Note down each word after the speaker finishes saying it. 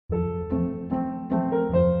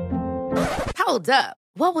Hold up.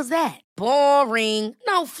 What was that? Boring.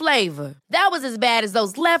 No flavor. That was as bad as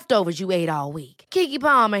those leftovers you ate all week. Keke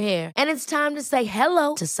Palmer here, and it's time to say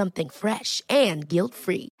hello to something fresh and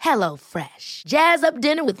guilt-free. Hello Fresh. Jazz up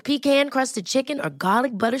dinner with pecan-crusted chicken or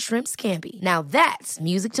garlic butter shrimp scampi. Now that's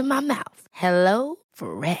music to my mouth. Hello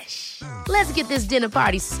Fresh. Let's get this dinner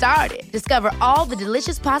party started. Discover all the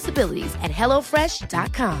delicious possibilities at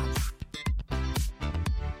hellofresh.com.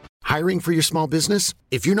 Hiring for your small business?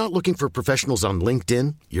 If you're not looking for professionals on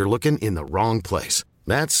LinkedIn, you're looking in the wrong place.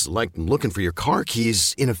 That's like looking for your car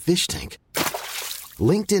keys in a fish tank.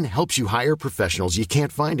 LinkedIn helps you hire professionals you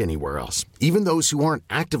can't find anywhere else, even those who aren't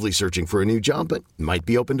actively searching for a new job but might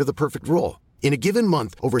be open to the perfect role. In a given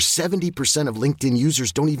month, over 70% of LinkedIn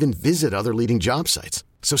users don't even visit other leading job sites.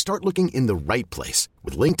 So start looking in the right place.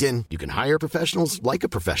 With LinkedIn, you can hire professionals like a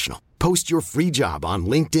professional. Post your free job on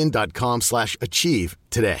linkedin.com/achieve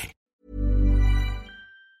today.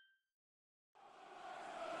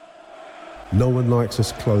 No One Likes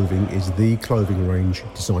Us Clothing is the clothing range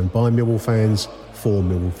designed by Millwall fans for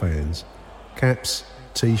Millwall fans. Caps,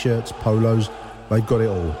 t-shirts, polos, they've got it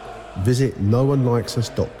all. Visit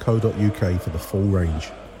noonelikesus.co.uk for the full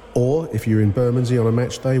range. Or if you're in Bermondsey on a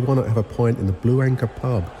match day, why not have a pint in the Blue Anchor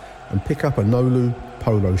pub and pick up a Nolu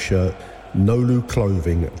polo shirt, Nolu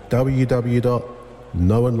clothing at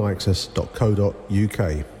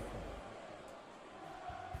www.noonelikesus.co.uk.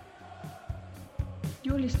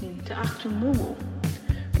 You're listening to Achtung Millwall,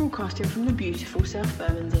 broadcasting from the beautiful South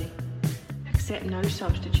Bermondsey. Accept no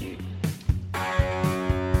substitute.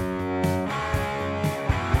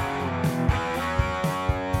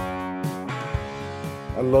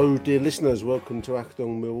 Hello dear listeners, welcome to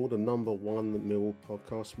Achtung Millwall, the number one Millwall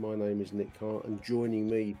podcast. My name is Nick Hart, and joining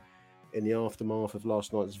me in the aftermath of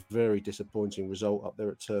last night's very disappointing result up there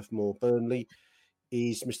at Turf Moor, Burnley,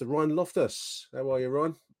 is Mr. Ryan Loftus. How are you,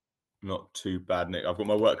 Ryan? Not too bad, Nick. I've got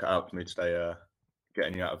my work cut out for me today,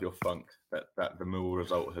 getting you out of your funk that the Millwall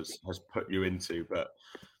result has put you into, but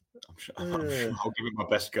I'm sure I'll give it my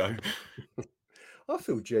best go. I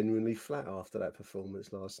feel genuinely flat after that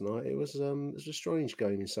performance last night. It was a strange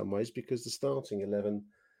game in some ways because the starting 11,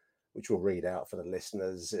 which we'll read out for the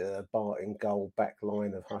listeners, Bart in goal, back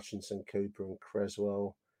line of Hutchinson, Cooper and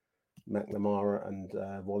Creswell, McNamara and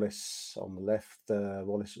Wallace on the left,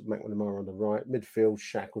 Wallace, McNamara on the right, midfield,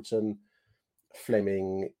 Shackleton,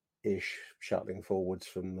 Fleming-ish, shuttling forwards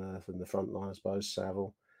from the front line, I suppose,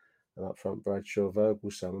 Saville, and up front, Bradshaw,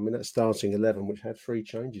 Vogelsson. I mean, that starting 11, which had 3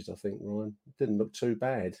 changes, I think, Ryan, didn't look too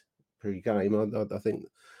bad pre-game. I think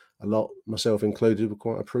a lot, myself included, were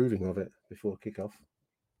quite approving of it before kick-off.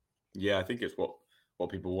 Yeah, I think it's what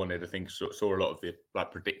people wanted. I think saw a lot of the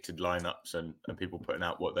predicted lineups and people putting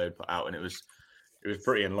out what they would put out, and it was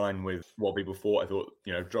pretty in line with what people thought. I thought,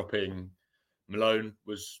 dropping Malone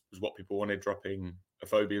was what people wanted, dropping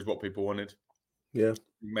Afobe is what people wanted. Yeah,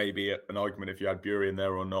 maybe an argument if you had Bury in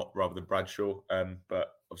there or not, rather than Bradshaw.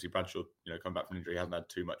 But obviously Bradshaw, come back from injury, hasn't had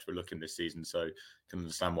too much of a look in this season, so can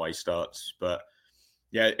understand why he starts. But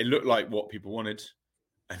yeah, it looked like what people wanted.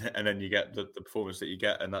 And then you get the performance that you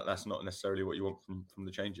get, and that's not necessarily what you want from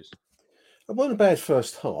the changes. It wasn't a bad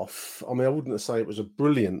first half. I mean, I wouldn't say it was a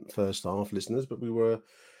brilliant first half, listeners, but we were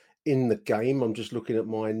in the game. I'm just looking at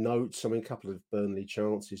my notes. I mean, a couple of Burnley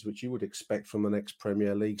chances, which you would expect from an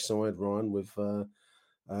ex-Premier League side, Ryan, with a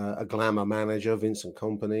glamour manager, Vincent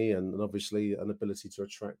Kompany, and obviously an ability to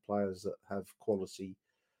attract players that have quality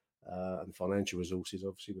and financial resources,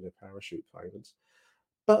 obviously, with their parachute payments.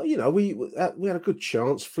 But, we had a good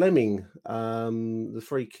chance. Fleming, the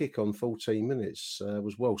free kick on 14 minutes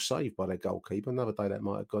was well saved by their goalkeeper. Another day that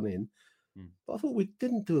might have gone in. But I thought we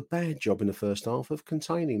didn't do a bad job in the first half of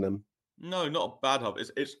containing them. No, not a bad half.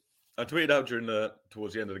 It's I tweeted out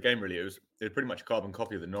towards the end of the game, really. It was pretty much a carbon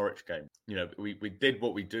copy of the Norwich game. We did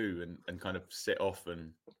what we do and kind of sit off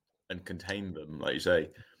and contain them, like you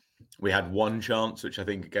say. We had one chance, which I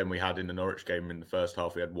think, again, we had in the Norwich game in the first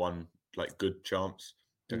half. We had one, good chance.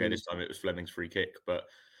 Okay, this time it was Fleming's free kick, but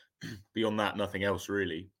beyond that, nothing else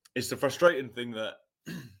really. It's the frustrating thing that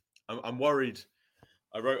I'm worried.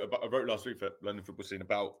 I wrote last week for London Football Scene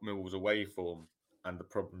about Millwall's away form and the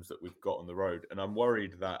problems that we've got on the road, and I'm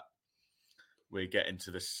worried that we're getting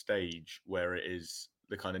to the stage where it is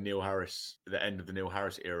the kind of the end of the Neil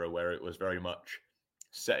Harris era, where it was very much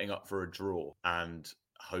setting up for a draw and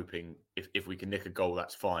hoping if we can nick a goal,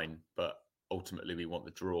 that's fine, but ultimately we want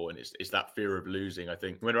the draw, and it's that fear of losing. I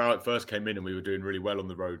think when Rowett first came in and we were doing really well on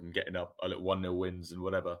the road and getting up a little 1-0 wins and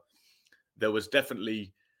whatever, there was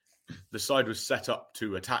definitely, the side was set up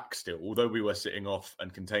to attack still, although we were sitting off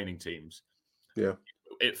and containing teams. Yeah,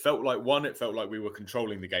 it felt like we were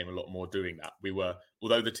controlling the game a lot more doing that. We were,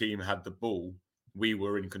 although the team had the ball, we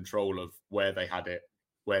were in control of where they had it,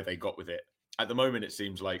 where they got with it. At the moment, it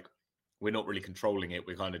seems like we're not really controlling it.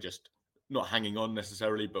 We're kind of just not hanging on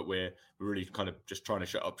necessarily, but we're really kind of just trying to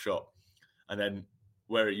shut up shop. And then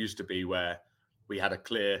where it used to be, where we had a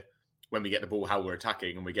clear, when we get the ball, how we're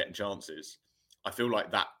attacking and we're getting chances, I feel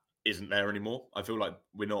like that isn't there anymore. I feel like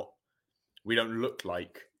we don't look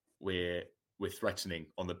like we're threatening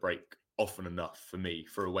on the break often enough for me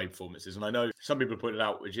for away performances. And I know some people pointed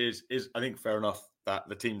out, which is I think fair enough, that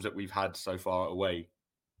the teams that we've had so far away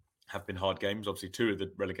have been hard games. Obviously, 2 of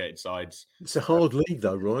the relegated sides. It's a hard league,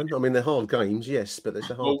 though, Ryan. I mean, they're hard games, yes, but it's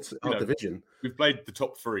a hard division. We've played the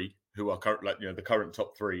top 3, who are the current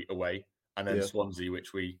top 3 away, and then Swansea,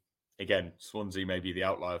 which Swansea may be the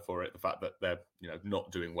outlier for it. The fact that they're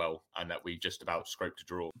not doing well and that we just about scraped a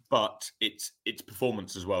draw. But it's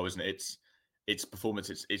performance as well, isn't it? It's performance.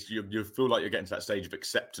 It's you feel like you're getting to that stage of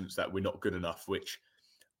acceptance that we're not good enough, which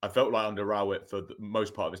I felt like under Rowett for the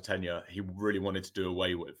most part of his tenure, he really wanted to do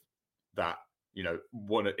away with. That,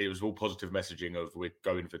 it was all positive messaging of we're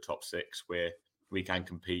going for top 6, where we can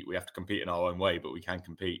compete. We have to compete in our own way, but we can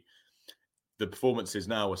compete. The performances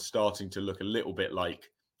now are starting to look a little bit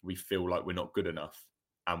like we feel like we're not good enough,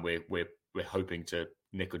 and we're hoping to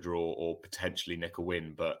nick a draw or potentially nick a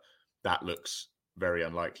win, but that looks very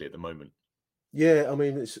unlikely at the moment. Yeah, I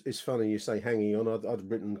mean, it's funny you say hanging on. I'd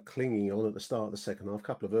written clinging on at the start of the second half. A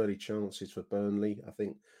couple of early chances for Burnley. I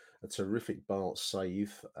think a terrific Bart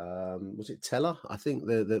save. Was it Teller? I think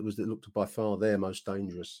that looked by far their most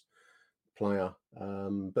dangerous player.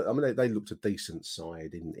 But I mean, they looked a decent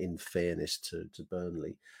side in fairness to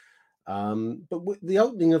Burnley. But the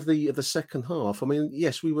opening of the second half, I mean,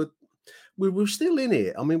 yes, we were still in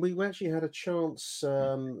it. I mean, we actually had a chance.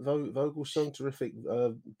 Vogelsson, terrific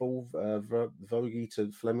ball, Vogie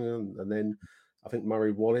to Fleming, and then I think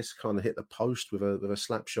Murray Wallace kind of hit the post with a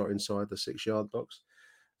slap shot inside the 6-yard box.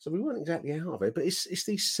 So we weren't exactly out of it, but it's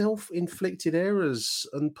these self-inflicted errors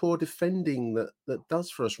and poor defending that does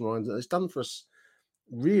for us, Ryan. It's done for us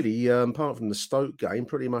really. Apart from the Stoke game,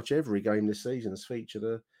 pretty much every game this season has featured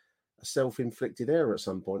a self-inflicted error at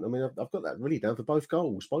some point. I mean, I've got that really down for both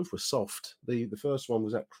goals. Both were soft. The first one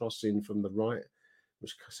was that crossing from the right,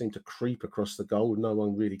 which seemed to creep across the goal, no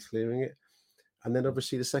one really clearing it. And then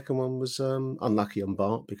obviously the second one was unlucky on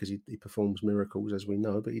Bart because he performs miracles, as we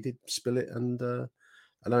know, but he did spill it and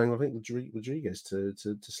allowing, I think, Rodriguez to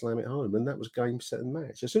slam it home. And that was game, set and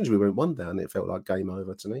match. As soon as we went 1 down, it felt like game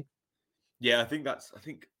over to me. Yeah, I think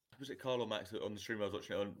was it Carl or Max on the stream I was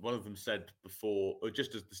watching it on? One of them said before, or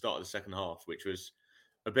just at the start of the second half, which was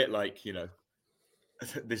a bit like,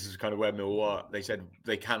 this is kind of where Millwall are. They said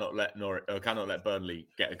they cannot let Burnley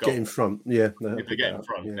get a goal. Get in front, yeah. If they get in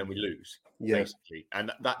front, then we lose, basically.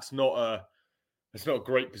 And that's not a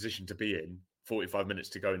great position to be in. 45 minutes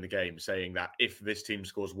to go in the game, saying that if this team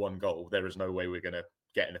scores 1 goal, there is no way we're going to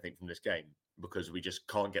get anything from this game because we just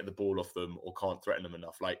can't get the ball off them or can't threaten them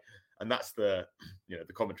enough. And that's the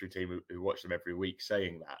commentary team who watch them every week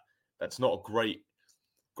saying that. That's not a great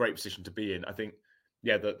position to be in. I think,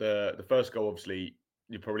 the first goal, obviously,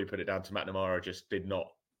 you probably put it down to McNamara just did not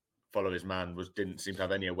follow his man, didn't seem to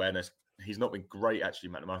have any awareness. He's not been great, actually,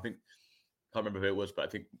 McNamara. I can't remember who it was, but I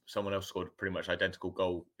think someone else scored a pretty much identical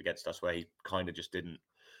goal against us where he kind of just didn't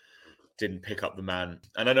pick up the man.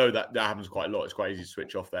 And I know that happens quite a lot. It's quite easy to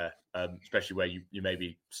switch off there, especially where you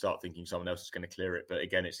maybe start thinking someone else is going to clear it. But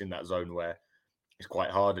again, it's in that zone where it's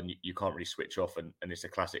quite hard and you can't really switch off. And it's a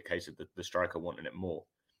classic case of the striker wanting it more.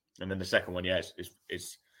 And then the second one,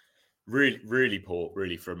 is really, really poor,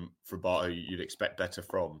 really, from Bart, who you'd expect better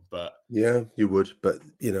from. But yeah, you would. But,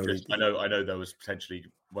 I know there was potentially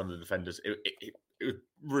one of the defenders.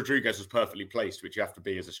 Rodriguez was perfectly placed, which you have to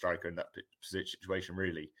be as a striker in that situation,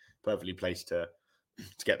 really. Perfectly placed to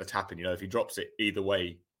get the tap in. If he drops it either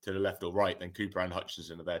way to the left or right, then Cooper and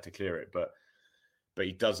Hutchinson are there to clear it. But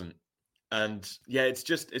he doesn't. And yeah, it's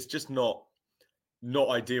just not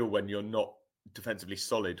ideal when you're not defensively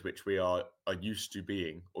solid, which we are used to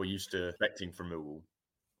being or used to expecting from Millwall.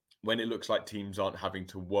 When it looks like teams aren't having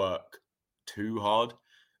to work too hard,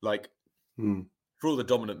 for all the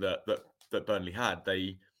dominant that Burnley had,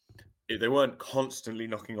 they weren't constantly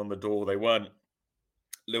knocking on the door. There wasn't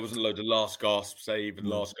loads of last gasp save and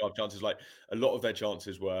last gasp chances. Like a lot of their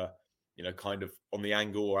chances were, kind of on the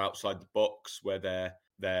angle or outside the box where they're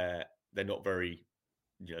not very,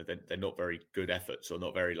 they're not very good efforts or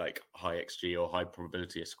not very high XG or high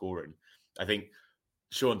probability of scoring. I think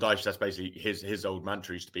Sean Dyche, that's basically his old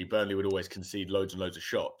mantra used to be Burnley would always concede loads and loads of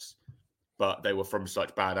shots, but they were from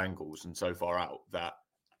such bad angles and so far out that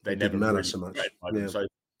they never didn't matter really so much. So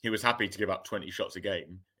he was happy to give up 20 shots a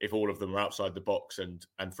game if all of them were outside the box and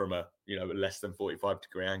from a less than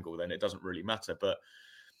 45-degree angle. Then it doesn't really matter. But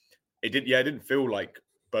it didn't feel like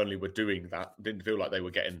Burnley were doing that. It didn't feel like they were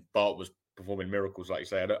getting. Bart was performing miracles, like you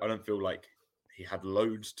say. I don't feel like he had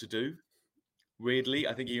loads to do. Weirdly,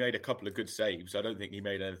 I think he made a couple of good saves. I don't think he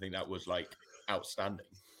made anything that was like outstanding.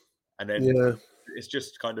 And then it's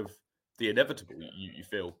just kind of the inevitable. You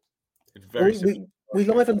feel it's very. We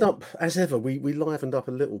livened up as ever. We livened up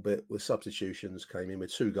a little bit with substitutions. Came in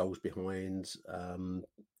with 2 goals behind.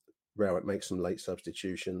 Rowett makes some late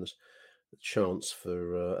substitutions. A chance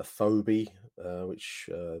for a Thoby, which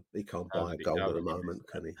he can't buy a goal at the moment,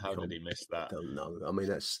 can he? How did he miss that? I don't know. I mean,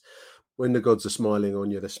 that's when the gods are smiling on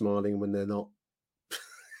you. They're smiling. When they're not,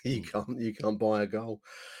 you can't buy a goal.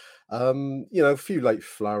 A few late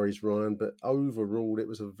flurries, Ryan, but overall it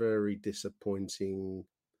was a very disappointing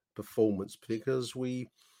performance because I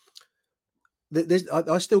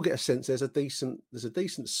still get a sense there's a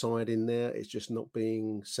decent side in there. It's just not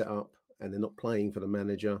being set up, and they're not playing for the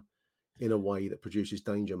manager in a way that produces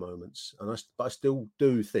danger moments. But I still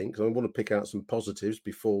do think, I want to pick out some positives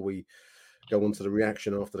before we go on to the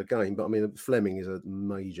reaction after the game. But I mean, Fleming is a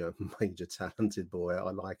major talented boy.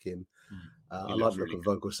 I like him. I like the look of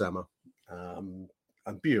Vogelsammer.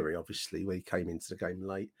 And Bury, obviously, when he came into the game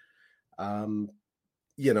late.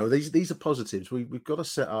 These are positives. We've got to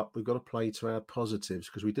set up, we've got to play to our positives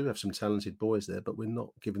because we do have some talented boys there, but we're not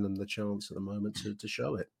giving them the chance at the moment to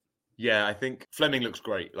show it. Yeah, I think Fleming looks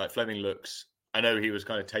great. Like I know he was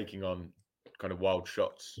kind of taking on kind of wild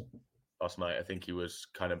shots last night. I think he was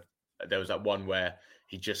there was that one where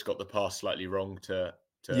he just got the pass slightly wrong to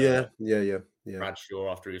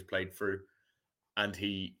Bradshaw after he was played through. And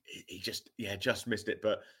he just missed it.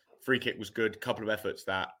 But free kick was good. Couple of efforts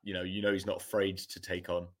that, he's not afraid to take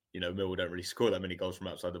on. Millwall don't really score that many goals from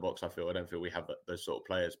outside the box, I feel. I don't feel we have those sort of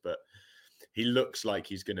players. But he looks like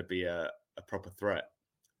he's going to be a proper threat.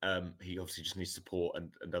 He obviously just needs support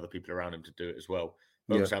and other people around him to do it as well.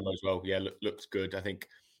 Vogelsammer as well, looks good. I think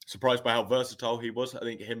surprised by how versatile he was.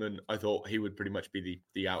 I thought he would pretty much be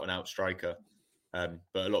the out-and-out striker. But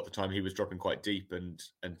a lot of the time he was dropping quite deep and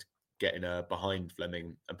getting behind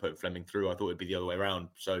Fleming and putting Fleming through. I thought it'd be the other way around.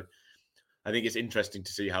 So I think it's interesting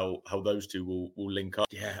to see how those two will link up.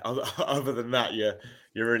 Yeah, other than that, you're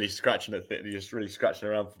really scratching at it. You're just really scratching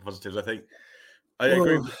around for positives. I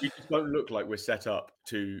agree. We just don't look like we're set up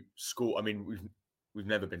to score. I mean, we've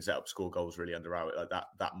never been set up to score goals really under Rowett like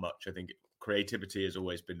that much. I think creativity has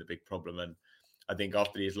always been the big problem. And I think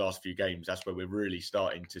after these last few games, that's where we're really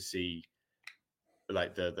starting to see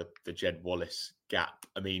like the Jed Wallace gap.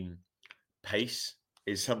 I mean, pace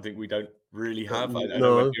is something we don't really have. I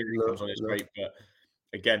know when Bury comes on, it's great, but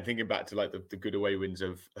again, thinking back to like the good away wins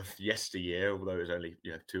of yesteryear, although it was only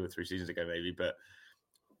 2 or 3 seasons ago maybe, but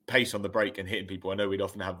pace on the break and hitting people. I know we'd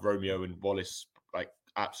often have Romeo and Wallace like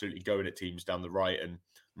absolutely going at teams down the right, and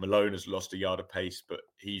Malone has lost a yard of pace, but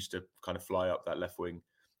he used to kind of fly up that left wing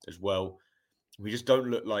as well. We just don't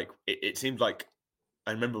look like it seems like.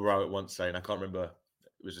 I remember Rowett once saying, I can't remember,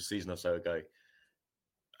 it was a season or so ago,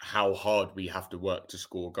 how hard we have to work to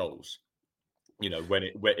score goals. Whether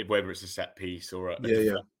it's a set piece or or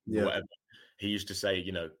whatever. He used to say,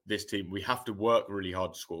 this team, we have to work really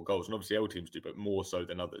hard to score goals. And obviously all teams do, but more so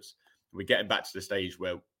than others. We're getting back to the stage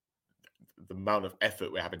where the amount of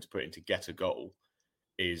effort we're having to put in to get a goal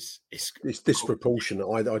it's disproportionate.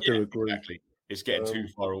 I do agree. Exactly. It's getting too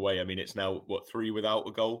far away. I mean, it's now, 3 without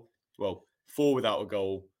a goal? Well, 4 without a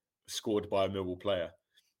goal scored by a Millwall player.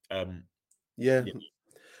 I mean,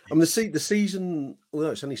 the season,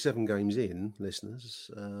 although it's only 7 games in,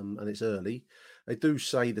 listeners, and it's early, they do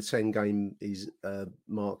say the 10-game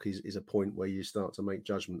mark is a point where you start to make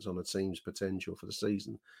judgments on a team's potential for the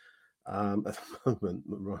season. At the moment,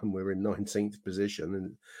 Ryan, we're in 19th position,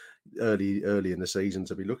 and early in the season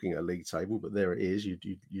to be looking at a league table, but there it is.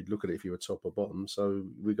 You'd look at it if you were top or bottom. So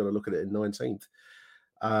we've got to look at it in 19th.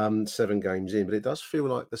 7 games in, but it does feel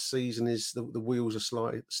like the season is the wheels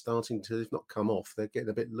are starting to, if not come off, they're getting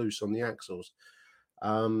a bit loose on the axles.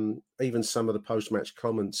 Even some of the post-match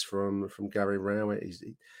comments from Gary Rowett,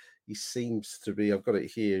 he seems to be, I've got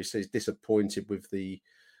it here, he says disappointed with the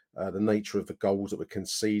nature of the goals that we're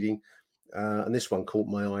conceding. And this one caught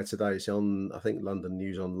my eye today. It's on, I think, London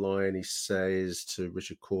News Online. He says to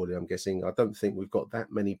Richard Corley, I'm guessing, I don't think we've got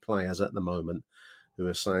that many players at the moment who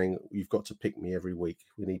are saying, you've got to pick me every week.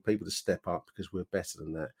 We need people to step up because we're better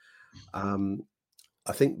than that.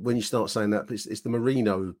 I think when you start saying that, it's the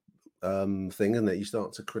Marino thing, isn't it? You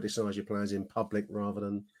start to criticise your players in public rather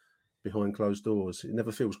than behind closed doors. It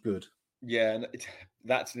never feels good. Yeah, and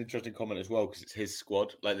that's an interesting comment as well because it's his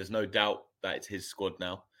squad. Like, there's no doubt that it's his squad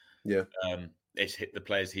now. Yeah. It's hit the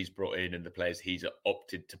players he's brought in and the players he's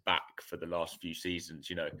opted to back for the last few seasons.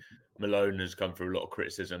 You know, Malone has come through a lot of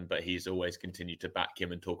criticism, but he's always continued to back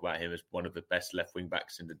him and talk about him as one of the best left wing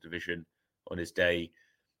backs in the division on his day.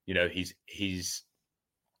 You know, it's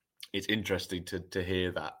interesting to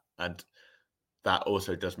hear that. And that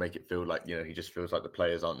also does make it feel like, you know, he just feels like the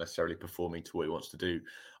players aren't necessarily performing to what he wants to do.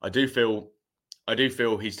 I do feel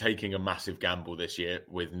he's taking a massive gamble this year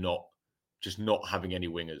with not having any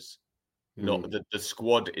wingers. Not the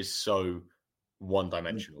squad is so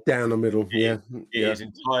one-dimensional. Down the middle, It is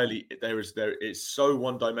entirely it's so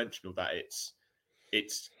one-dimensional that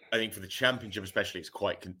it's I think for the championship especially, it's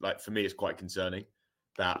quite for me it's quite concerning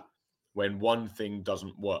that when one thing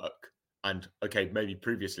doesn't work, and okay, maybe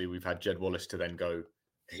previously we've had Jed Wallace to then go,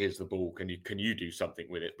 here's the ball, can you do something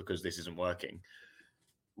with it because this isn't working.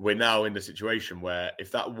 We're now in the situation where if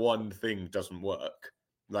that one thing doesn't work,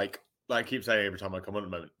 like I keep saying every time I come on at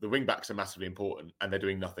the moment, the wing backs are massively important, and they're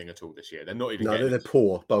doing nothing at all this year. They're not even. No, they're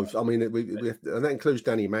poor both. I mean, and that includes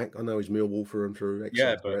Danny Mack. I know he's Millwall through and through,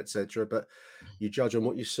 etc. But you judge on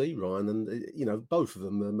what you see, Ryan, and you know both of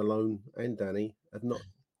them, Malone and Danny, have not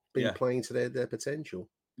been playing to their potential.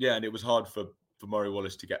 Yeah, and it was hard for Murray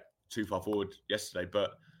Wallace to get too far forward yesterday,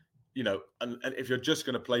 but. You know, and if you're just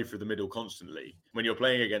going to play through the middle constantly, when you're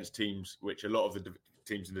playing against teams, which a lot of the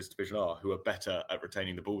teams in this division are, who are better at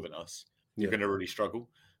retaining the ball than us, you're going to really struggle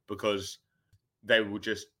because they will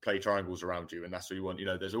just play triangles around you, and that's what you want. You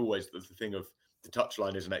know, there's always the thing of the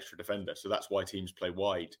touchline is an extra defender, so that's why teams play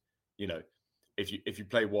wide. You know, if you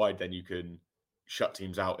play wide, then you can shut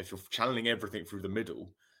teams out. If you're channeling everything through the middle,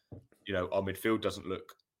 you know, our midfield doesn't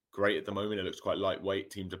look great at the moment. It looks quite lightweight.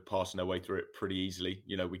 Teams are passing their way through it pretty easily.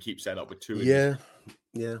 You know, we keep setting up with two. We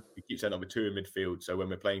keep setting up with two in midfield. So when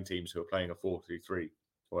we're playing teams who are playing a 4-3-3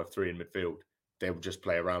 or have three in midfield, they will just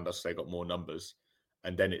play around us. They've got more numbers,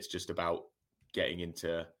 and then it's just about getting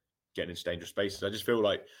into dangerous spaces. I just feel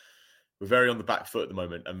like we're very on the back foot at the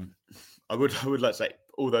moment. And I would like to say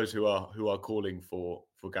all those who are calling for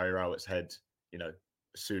Gary Rowett's head, you know,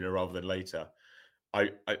 sooner rather than later.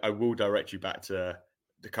 I will direct you back to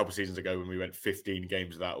a couple of seasons ago when we went 15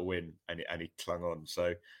 games without a win and he clung on.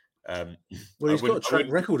 So, well, he's got a track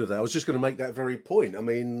record of that. I was just going to make that very point. I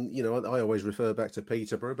mean, you know, I always refer back to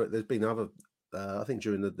Peterborough, but there's been other. I think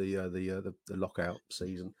during the lockout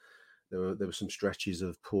season, there were some stretches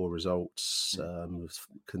of poor results,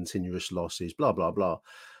 continuous losses, blah blah blah.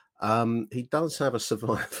 He does have a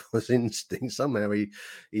survivor's instinct. Somehow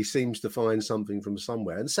he seems to find something from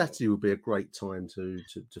somewhere. And Saturday would be a great time to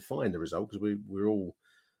find a result because we're all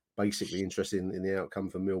basically interested in the outcome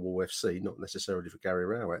for Millwall FC, not necessarily for Gary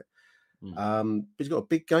Rowett. But he's got a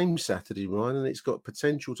big game Saturday, Ryan, and it's got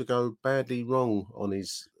potential to go badly wrong on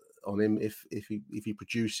him if he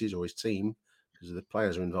produces, or his team, because the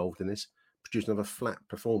players are involved in this, produce another flat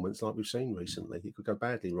performance like we've seen recently. It could go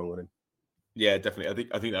badly wrong on him. Yeah, definitely.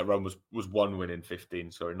 I think that run was one win in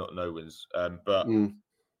 15. Sorry, not no wins. But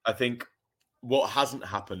I think what hasn't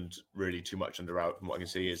happened really too much under Rowett, from what I can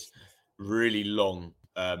see, is really long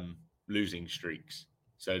losing streaks.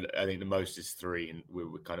 So I think the most is 3, and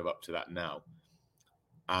we're kind of up to that now.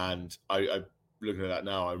 And I looking at that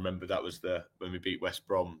now, I remember that was when we beat West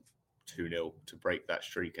Brom 2-0 to break that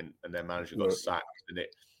streak, and their manager got sacked, and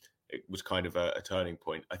it was kind of a turning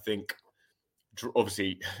point. I think.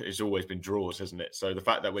 Obviously, it's always been draws, hasn't it? So the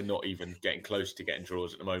fact that we're not even getting close to getting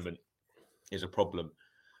draws at the moment is a problem.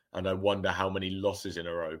 And I wonder how many losses in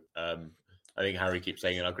a row. I think Harry keeps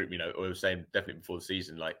saying in our group, you know, we were saying definitely before the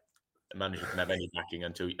season, like a manager can have any backing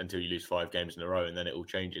until you lose 5 games in a row, and then it all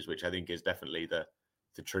changes, which I think is definitely the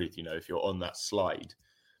truth. You know, if you're on that slide,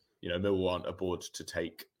 you know, Millwall aren't a board to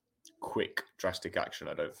take quick, drastic action,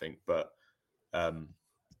 I don't think. But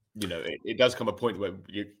you know, it does come a point where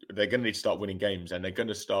they're going to need to start winning games, and they're going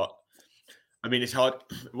to start. I mean, it's hard.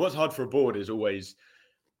 What's hard for a board is always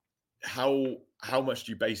how much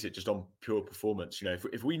do you base it just on pure performance? You know,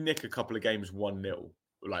 if we nick a couple of games 1-0,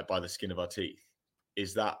 like by the skin of our teeth,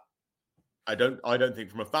 is that? I don't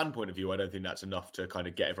think from a fan point of view, I don't think that's enough to kind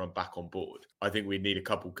of get everyone back on board. I think we need a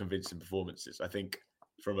couple convincing performances. I think.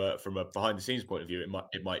 From a behind the scenes point of view, it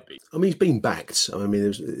might be. I mean, he's been backed. I mean,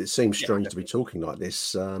 it seems strange to be talking like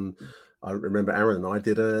this. I remember Aaron and I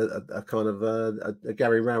did a kind of a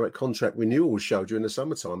Gary Rowett contract renewal show during the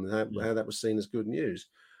summertime, and how that was seen as good news.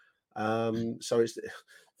 So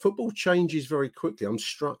football changes very quickly. I'm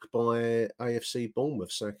struck by AFC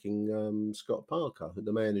Bournemouth sacking Scott Parker,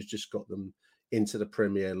 the man who's just got them into the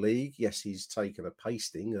Premier League. Yes, he's taken a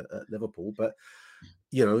pasting at Liverpool, but.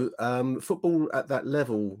 You know, football at that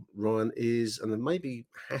level, Ryan, is, and maybe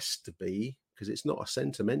has to be, because it's not a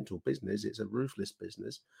sentimental business, it's a ruthless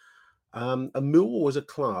business. And Millwall as a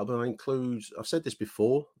club, and I've said this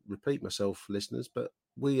before, repeat myself, listeners, but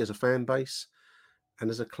we as a fan base and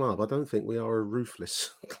as a club, I don't think we are a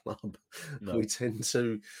ruthless club. No. We tend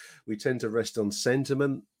to rest on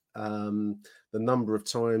sentiment. The number of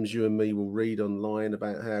times you and me will read online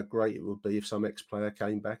about how great it would be if some ex-player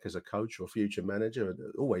came back as a coach or future manager, it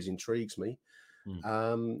always intrigues me.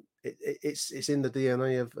 It's in the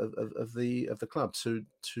DNA of the club to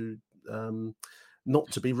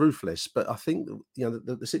not to be ruthless, but I think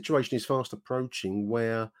the situation is fast approaching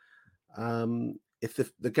where if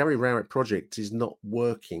the Gary Rowett project is not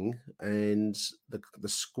working and the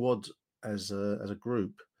squad as a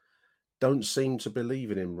group don't seem to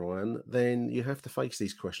believe in him, Ryan, then you have to face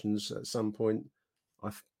these questions at some point,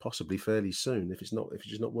 possibly fairly soon, if it's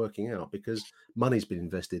just not working out, because money's been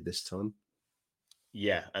invested this time.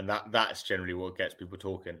 Yeah, and that's generally what gets people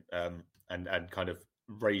talking, and kind of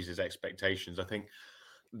raises expectations. I think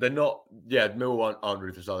they're not. Yeah, Millwall aren't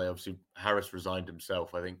ruthless, are they? Obviously, Harris resigned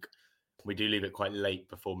himself. I think we do leave it quite late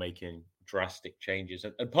before making drastic changes,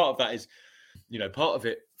 and part of that is, part of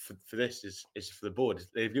it for this is for the board.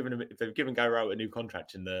 They've given Gary Rowett a new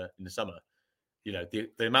contract in the summer. The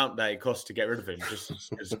amount that it costs to get rid of him just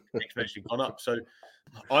has exponentially gone up. So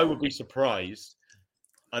I would be surprised,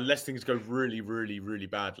 unless things go really, really, really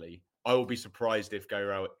badly, I will be surprised if Gary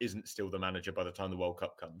Rowett isn't still the manager by the time the World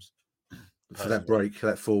Cup comes. For that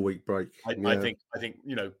 4-week break. I think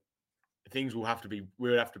things will have to be. We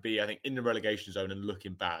would have to be, I think, in the relegation zone and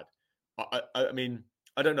looking bad. I mean,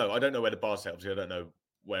 I don't know. I don't know where the bar sets. I don't know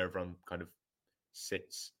where everyone kind of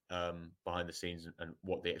sits behind the scenes and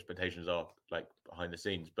what the expectations are like behind the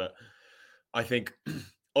scenes. But I think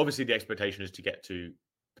obviously the expectation is to get to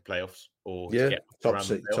the playoffs or to get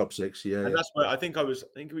top six. Yeah, and that's where I think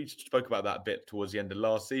we spoke about that a bit towards the end of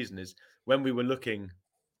last season. Is when we were looking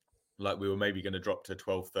like we were maybe going to drop to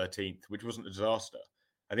 12th, 13th, which wasn't a disaster.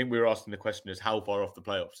 I think we were asking the question is how far off the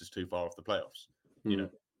playoffs is too far off the playoffs,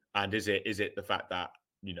 and is it the fact that,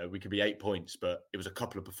 we could be 8 points, but it was a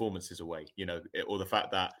couple of performances away, or the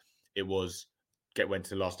fact that it was went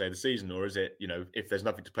to the last day of the season, or is it, if there's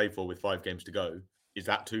nothing to play for with 5 games to go, is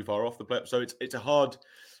that too far off the playoffs? So it's a hard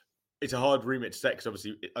remit to set, because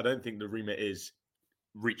obviously I don't think the remit is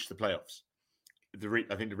reach the playoffs.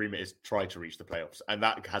 I think the remit is try to reach the playoffs, and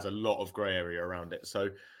that has a lot of grey area around it. So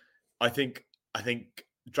I think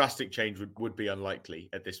drastic change would be unlikely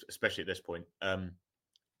at this, especially at this point.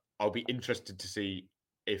 I'll be interested to see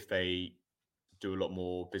if they do a lot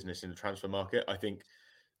more business in the transfer market. I think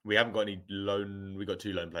we haven't got any loan. We got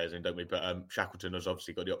 2 loan players in, don't we? But Shackleton has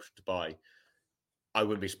obviously got the option to buy. I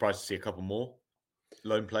wouldn't be surprised to see a couple more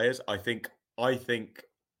loan players. I think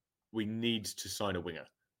we need to sign a winger.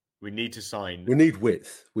 We need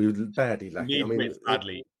width. We would badly lack it. Width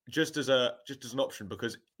badly. Just as an option,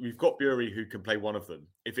 because we've got Bury who can play one of them.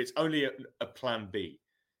 If it's only a plan B,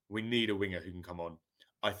 we need a winger who can come on.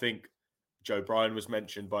 I think Joe Bryan was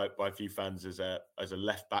mentioned by a few fans as a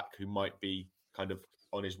left back who might be kind of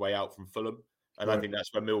on his way out from Fulham, and right. I think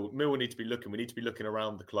that's where Mill need to be looking. We need to be looking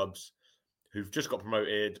around the clubs who've just got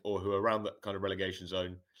promoted or who are around that kind of relegation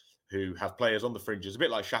zone, who have players on the fringes, a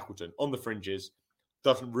bit like Shackleton on the fringes.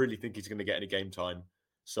 Doesn't really think he's going to get any game time.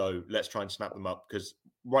 So let's try and snap them up, because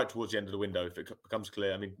right towards the end of the window, if it becomes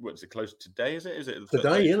clear, I mean, what's it close today? Is it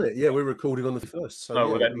today? Isn't it? Yeah, we're recording on the 1st.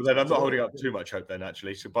 So then I'm not holding up too much hope then,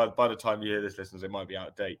 actually. So by the time you hear this, listeners, it might be out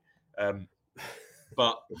of date.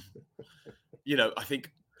 But I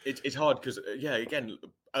think it's hard because again,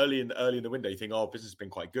 early in the window, you think, business has been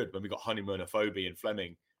quite good. When we got Honeyman, Afobe, and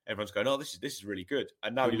Fleming, everyone's going, this is really good.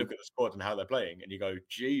 And now you look at the squad and how they're playing, and you go,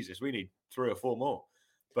 Jesus, we need 3 or 4 more.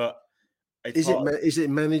 But is it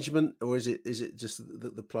management, or is it just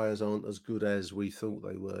that the players aren't as good as we thought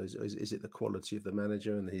they were? Is it the quality of the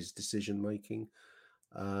manager and his decision making?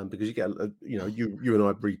 Because you get you and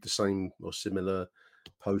I read the same or similar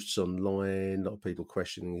posts online. A lot of people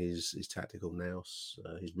questioning his tactical nous,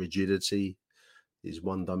 his rigidity, his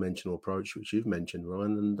one-dimensional approach, which you've mentioned,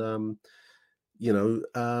 Ryan, and.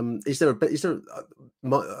 Is there I don't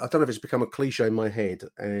know if it's become a cliche in my head,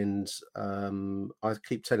 and I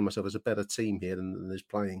keep telling myself there's a better team here than there's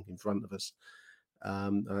playing in front of us.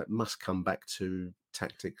 It must come back to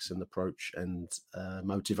tactics and approach and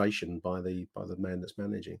motivation by the man that's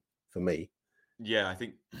managing, for me. Yeah, I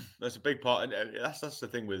think that's a big part, and that's the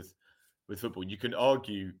thing with football. You can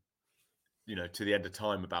argue, to the end of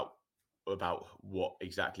time about what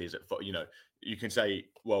exactly is it for. You can say,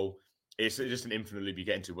 well, it's just an infinite loop you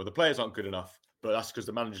get into. Well, the players aren't good enough, but that's because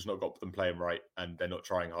the manager's not got them playing right, and they're not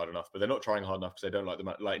trying hard enough. But they're not trying hard enough because they don't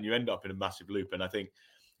like and you end up in a massive loop. And I think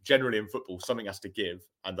generally in football, something has to give,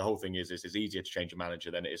 and the whole thing is it's easier to change a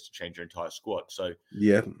manager than it is to change your entire squad. So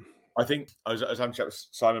yeah, I think I was having a chat with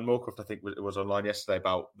Simon Moorcroft. I think it was online yesterday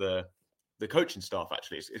about the coaching staff.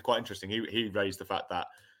 Actually, it's quite interesting. He raised the fact that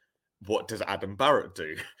what does Adam Barrett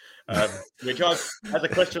do, which as a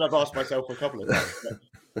question I've asked myself a couple of times.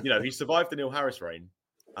 But, he survived the Neil Harris reign,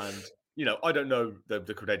 and I don't know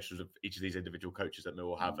the credentials of each of these individual coaches that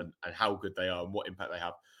Millwall have and how good they are and what impact they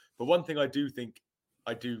have. But one thing I do think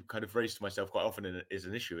I do kind of raise to myself quite often is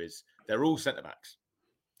an issue is they're all centre backs.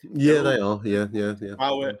 Yeah, they are. Yeah.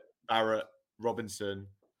 Howard, Barrett, Robinson,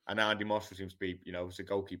 and now Andy Marshall seems to be, was a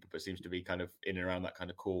goalkeeper, but seems to be kind of in and around that kind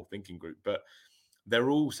of core thinking group. But they're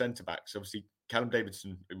all centre backs. Obviously, Callum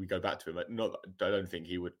Davidson, we go back to him. I don't think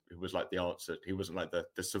he was like the answer. He wasn't like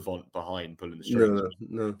the savant behind pulling the strings.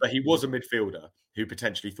 No. But he was a midfielder who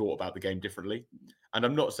potentially thought about the game differently. And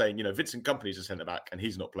I'm not saying, Vincent Kompany's a centre back and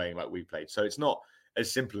he's not playing like we played. So it's not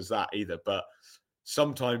as simple as that either. But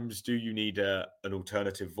sometimes do you need an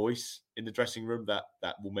alternative voice in the dressing room that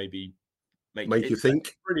will maybe make you think?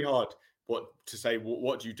 It's really hard what to say.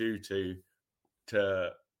 What do you do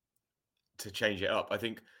to change it up? I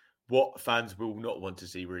think what fans will not want to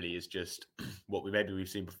see really is just what we've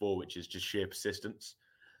seen before, which is just sheer persistence,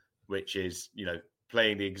 which is,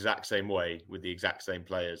 playing the exact same way with the exact same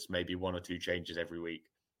players, maybe one or two changes every week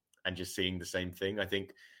and just seeing the same thing. I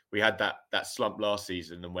think we had that slump last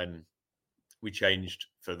season, and when we changed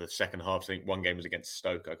for the second half, I think one game was against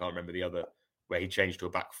Stoke, I can't remember the other, where he changed to a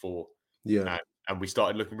back four. Yeah. And we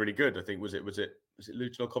started looking really good. I think was it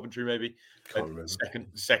Luton or Coventry maybe? Can't remember.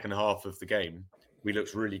 Second half of the game, we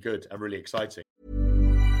looked really good and really exciting.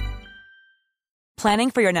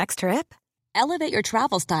 Planning for your next trip? Elevate your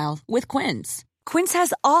travel style with Quince. Quince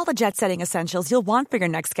has all the jet-setting essentials you'll want for your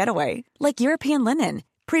next getaway, like European linen,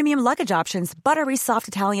 premium luggage options, buttery soft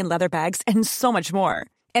Italian leather bags, and so much more.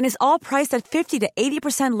 And is all priced at 50 to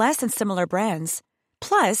 80% less than similar brands.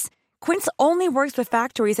 Plus, Quince only works with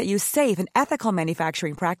factories that use safe and ethical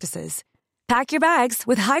manufacturing practices. Pack your bags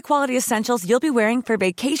with high-quality essentials you'll be wearing for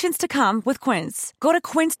vacations to come with Quince. Go to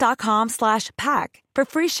quince.com/pack for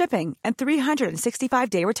free shipping and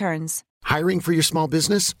 365-day returns. Hiring for your small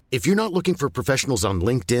business? If you're not looking for professionals on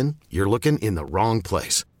LinkedIn, you're looking in the wrong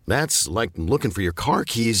place. That's like looking for your car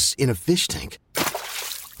keys in a fish tank.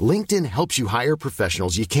 LinkedIn helps you hire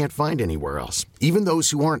professionals you can't find anywhere else, even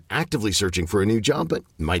those who aren't actively searching for a new job but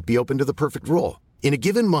might be open to the perfect role. In a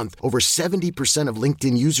given month, over 70% of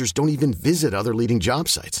LinkedIn users don't even visit other leading job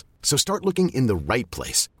sites. So start looking in the right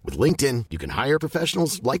place. With LinkedIn, you can hire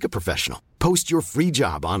professionals like a professional. Post your free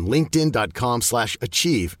job on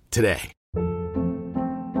linkedin.com/achieve today.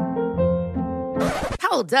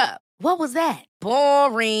 Hold up. What was that?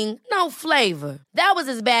 Boring. No flavor. That was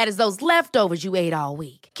as bad as those leftovers you ate all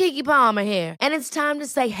week. Keke Palmer here, and it's time to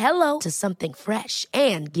say hello to something fresh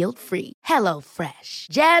and guilt-free. Hello Fresh.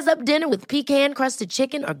 Jazz up dinner with pecan-crusted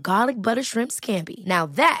chicken or garlic butter shrimp scampi. Now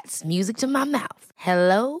that's music to my mouth.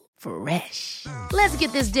 Hello Fresh. Let's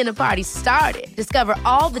get this dinner party started. Discover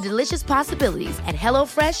all the delicious possibilities at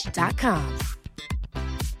hellofresh.com.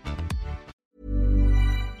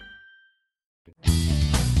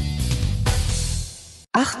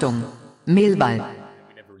 Achtung, Mehlball.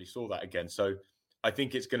 We never really saw that again. So I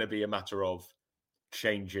think it's going to be a matter of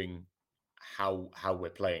changing how we're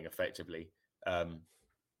playing effectively, and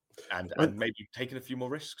maybe taking a few more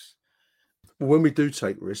risks. When we do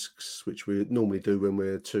take risks, which we normally do when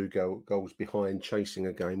we're two goals behind chasing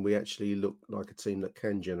a game, we actually look like a team that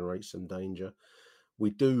can generate some danger. We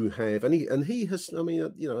do have, and he has. I mean,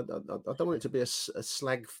 I don't want it to be a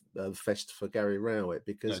slag fest for Gary Rowett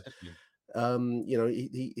because. No,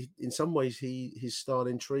 he in some ways his style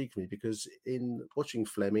intrigued me because in watching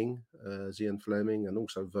Fleming, Zian Fleming, and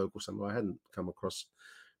also Vogelsson, I hadn't come across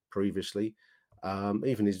previously.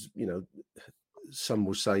 Even his, some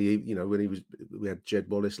will say, when we had Jed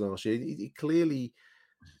Wallace last year, he clearly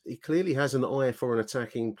has an eye for an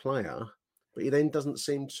attacking player, but he then doesn't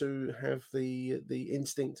seem to have the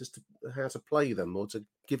instinct as to how to play them or to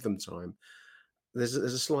give them time. There's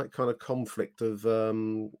a slight kind of conflict of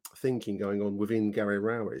thinking going on within Gary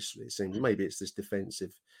Rowett. It seems maybe it's this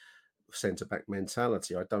defensive centre-back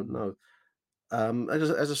mentality. I don't know.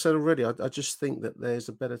 As I said already, I just think that there's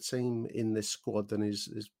a better team in this squad than is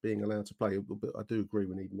being allowed to play. But I do agree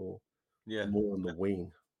we need more. Yeah, more on the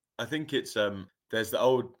wing. I think it's there's the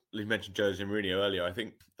old. You mentioned Jose Mourinho earlier. I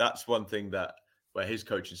think that's one thing where his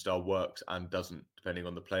coaching style works and doesn't, depending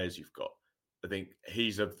on the players you've got. I think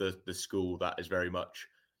he's of the school that is very much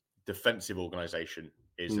defensive organisation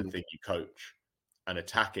is the thing you coach, and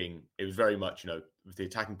attacking, it was very much, with the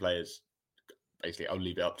attacking players, basically, I'll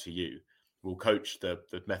leave it up to you. we'll coach the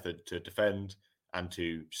method to defend and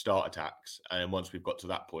to start attacks. And then once we've got to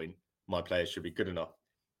that point, my players should be good enough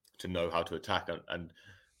to know how to attack. And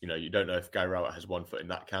you don't know if Gary Rowett has one foot in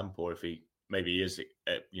that camp, or if he is,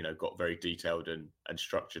 got very detailed and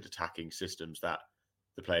structured attacking systems that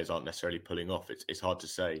the players aren't necessarily pulling off. It's hard to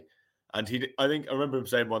say. And I remember him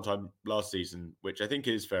saying one time last season, which I think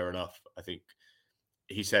is fair enough. I think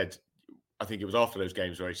he said, I think it was after those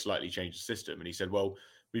games where he slightly changed the system, and he said, well,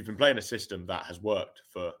 we've been playing a system that has worked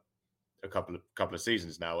for a couple of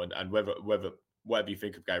seasons now, and whatever you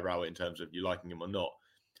think of Gary Rowett in terms of you liking him or not,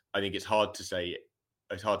 I think it's hard to say,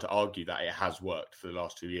 it's hard to argue that it has worked for the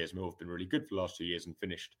last 2 years. Millwall have been really good for the last 2 years and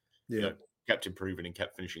finished, kept improving and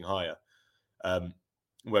kept finishing higher.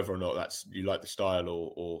 Whether or not that's you like the style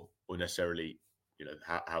or necessarily,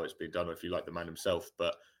 how it's been done, or if you like the man himself,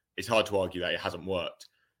 but it's hard to argue that it hasn't worked.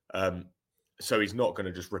 So he's not going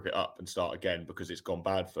to just rip it up and start again because it's gone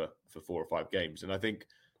bad for 4 or 5 games. And I think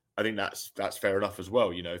that's fair enough as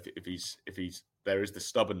well. If he's there is the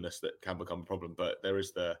stubbornness that can become a problem, but there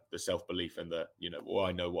is the self-belief and the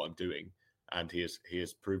I know what I'm doing, and he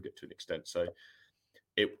has proved it to an extent. So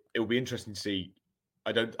it will be interesting to see.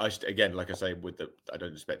 Again, like I say, I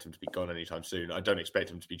don't expect him to be gone anytime soon. I don't expect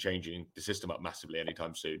him to be changing the system up massively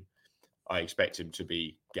anytime soon. I expect him to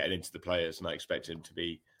be getting into the players, and I expect him to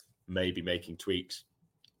be maybe making tweaks.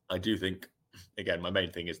 I do think, again, my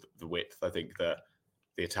main thing is the width. I think that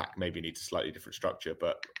the attack maybe needs a slightly different structure,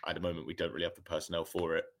 but at the moment we don't really have the personnel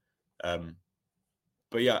for it.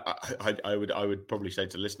 But yeah, I would probably say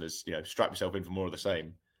to listeners, strap yourself in for more of the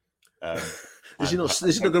same. Is he not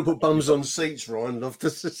going to put bums on seats, Ryan? Love to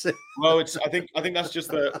see. Well, I think that's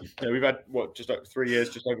just we've had just over 3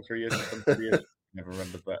 years, never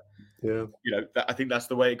remember, but yeah, I think that's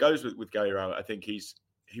the way it goes with Gary Rowett. I think he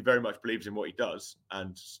very much believes in what he does,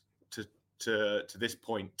 and to this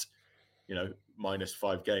point, minus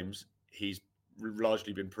 5 games, he's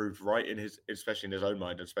largely been proved right especially in his own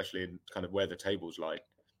mind, especially in kind of where the tables lie.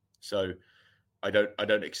 So I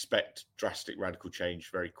don't expect drastic radical change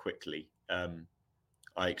very quickly.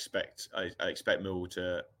 I expect Millwall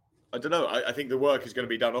to. I don't know. I think the work is going to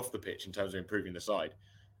be done off the pitch in terms of improving the side.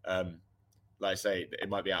 Like I say, it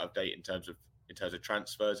might be out of date in terms of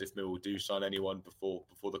transfers. If Millwall do sign anyone before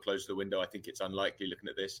the close of the window, I think it's unlikely. Looking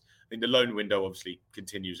at this, I think the loan window obviously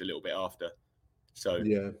continues a little bit after. So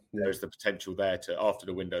there's the potential there to, after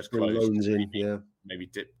the window's closed, maybe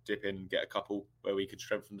dip in and get a couple where we could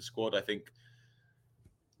strengthen the squad. I think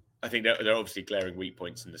there are obviously glaring weak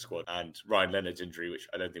points in the squad, and Ryan Leonard's injury, which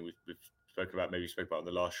I don't think we've spoken about, maybe we spoke about on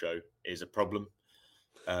the last show, is a problem.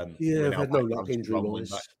 We've had no luck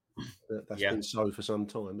injury-wise. That's been so for some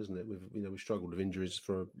time, isn't it? We've struggled with injuries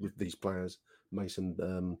with these players, Mason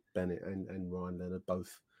Bennett and Ryan Leonard,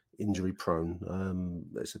 both injury prone.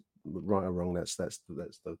 That's right or wrong. That's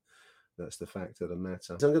the fact of the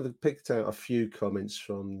matter. So I'm going to pick out a few comments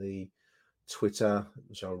from the Twitter,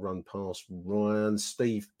 which I'll run past Ryan.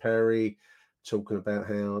 Steve Perry talking about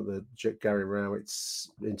how the Gary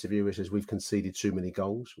Rowett's interviewer says we've conceded too many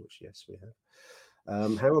goals, which yes we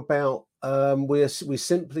have. How about we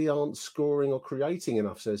simply aren't scoring or creating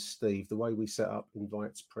enough, says Steve. The way we set up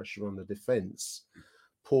invites pressure on the defence.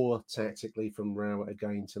 Poor tactically from Rowett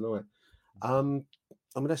again tonight. I mean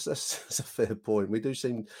that's a fair point. We do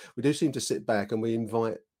seem to sit back and we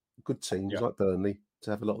invite good teams like Burnley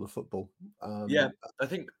to have a lot of the football. I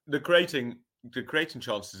think the creating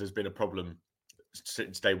chances has been a problem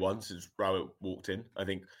since day one, since Rowett walked in. I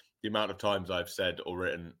think the amount of times I've said or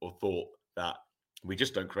written or thought that we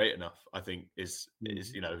just don't create enough, I think is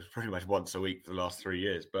pretty much once a week for the last 3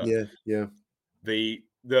 years. But the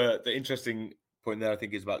interesting point there, I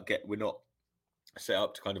think, is about we're not set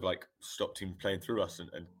up to kind of like stop teams playing through us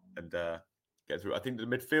and get through. I think the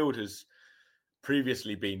midfield has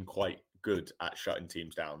previously been quite good at shutting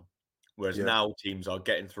teams down, whereas now teams are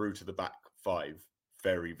getting through to the back 5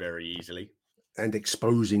 very, very easily. And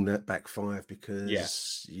exposing that back 5 because,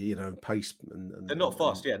 pace and they're not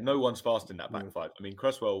fast. No one's fast in that back 5. I mean,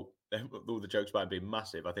 Cresswell, all the jokes about him being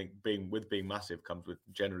massive, I think being massive comes with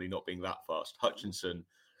generally not being that fast. Hutchinson,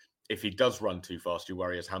 if he does run too fast, you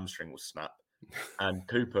worry his hamstring will snap. And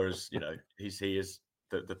Cooper is, he is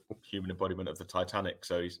the human embodiment of the Titanic.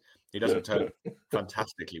 So he doesn't turn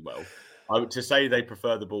fantastically well. To say they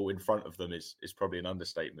prefer the ball in front of them is probably an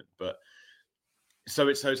understatement. But so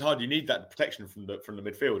it's hard. You need that protection from the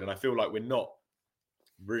midfield, and I feel like we're not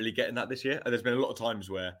really getting that this year. And there's been a lot of times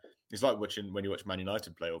where it's like when you watch Man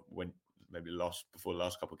United play, or when maybe before the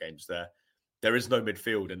last couple of games there is no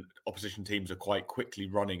midfield, and opposition teams are quite quickly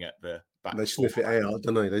running at the back. They sniff it out,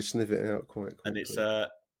 don't they? They sniff it out quite quickly. And it's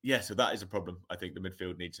so that is a problem. I think the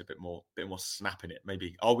midfield needs a bit more snap in it.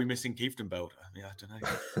 Maybe are we missing Kieftenbeld? I don't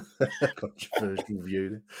know. Controversial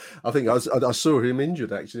view. I think I saw him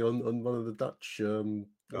injured actually on one of the Dutch.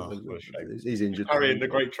 He's injured. Carrying the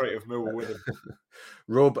great trait of Millwall with him.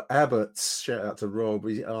 Rob Abbott, shout out to Rob.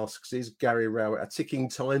 He asks, "Is Gary Rowett a ticking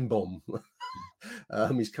time bomb?"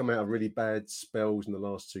 He's come out of really bad spells in the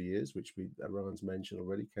last 2 years, which Ryan's mentioned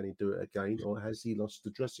already. Can he do it again, or has he lost the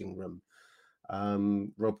dressing room?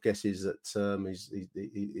 Rob guesses that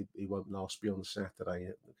he won't last beyond Saturday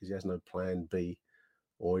because he has no plan B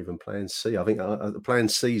or even plan C. I think plan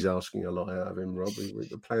C is asking a lot out of him, Rob.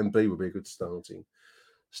 The plan B would be a good starting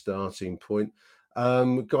point.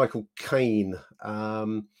 A guy called Kane.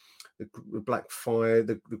 The Black Five,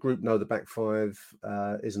 the group know the back five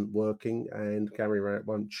isn't working, and Gary Rowett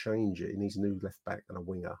won't change it. He needs a new left back and a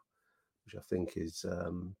winger, which I think is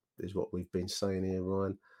what we've been saying here,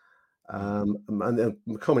 Ryan. And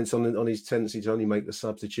the comments on his tendency to only make the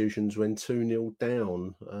substitutions when 2-0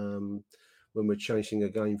 down, when we're chasing a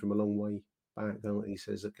game from a long way back. He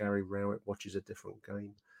says that Gary Rowett watches a different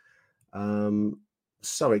game.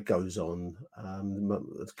 So it goes on.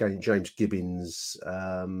 James Gibbons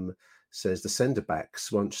says the centre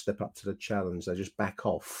backs won't step up to the challenge; they just back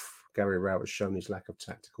off. Gary Rowett has shown his lack of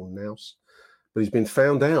tactical nous, but he's been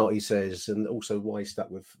found out. He says, and also why he stuck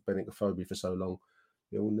with Benik Afobe for so long.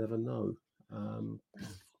 You'll never know.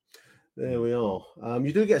 There we are.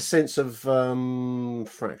 You do get a sense of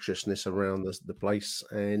fractiousness around the place,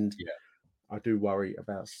 and I do worry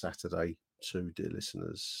about Saturday too, dear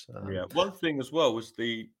listeners. One thing as well was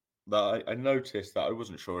that I noticed that I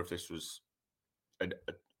wasn't sure if this was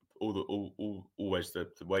always the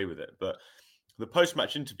way with it, but the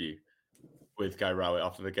post-match interview with Gary Rowett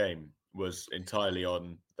after the game was entirely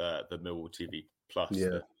on the Millwall TV Plus.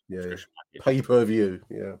 Pay-per-view,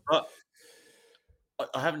 yeah. But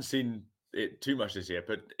I haven't seen it too much this year,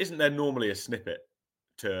 but isn't there normally a snippet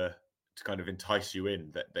to kind of entice you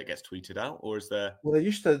in that gets tweeted out, or is there? Well, they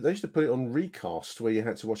used to put it on Recast where you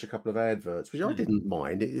had to watch a couple of adverts, which I didn't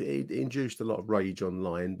mind. It induced a lot of rage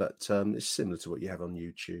online, but it's similar to what you have on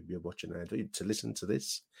YouTube. You're watching an advert to listen to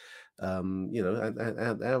this. And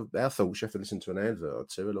our thoughts, you have to listen to an advert or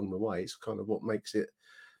two along the way. It's kind of what makes it,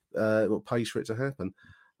 what pays for it to happen.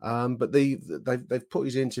 But they've put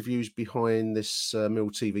his interviews behind this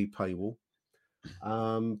Mill TV paywall.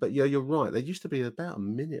 But yeah, you're right. They used to be about a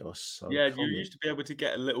minute or so. Yeah, you used to be able to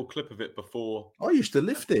get a little clip of it before. I used to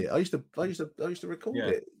lift it. I used to record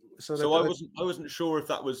it. So I wasn't sure if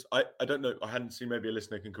that was. I don't know. I hadn't seen. Maybe a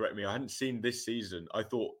listener can correct me. I hadn't seen this season. I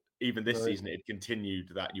thought even this season it had continued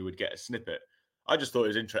that you would get a snippet. I just thought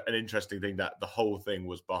it was an interesting thing that the whole thing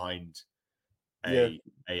was behind on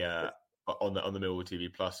the Millwall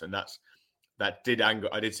TV Plus, and that did anger.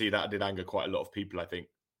 I did see that did anger quite a lot of people. I think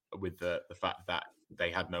with the fact that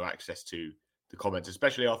they had no access to the comments,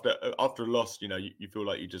 especially after a loss. You know, you feel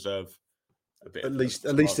like you deserve a bit at least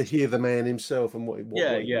to hear the man himself and what he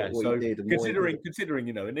did. Considering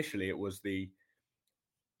initially it was the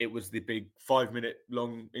big 5-minute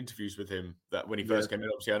long interviews with him that when he first came in.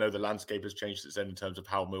 Obviously, I know the landscape has changed since then in terms of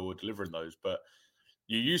how Millwall were delivering those, but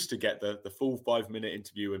you used to get the full 5-minute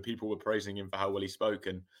interview and people were praising him for how well he spoke,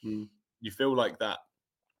 and you feel like that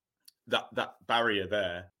barrier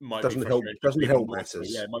there doesn't help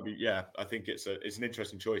matters. Yeah, it might be. Yeah, I think it's an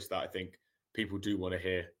interesting choice that I think people do want to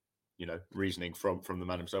hear, reasoning from the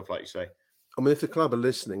man himself, like you say. I mean, if the club are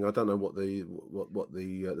listening, I don't know what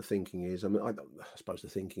the thinking is. I mean, I suppose the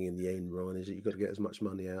thinking in the end, Ryan, is that you've got to get as much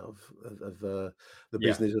money out of the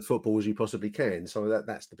business of football as you possibly can. So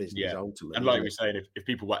that's the business ultimately. And like we were saying, if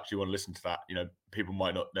people actually want to listen to that, people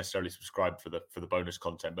might not necessarily subscribe for the bonus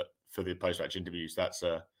content, but for the post-match interviews, that's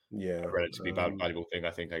a relatively valuable thing.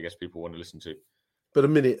 I guess people want to listen to. But a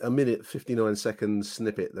minute, 59 seconds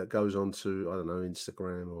snippet that goes onto, I don't know,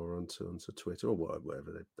 Instagram or onto Twitter or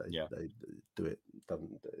whatever they do it.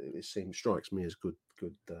 Strikes me as a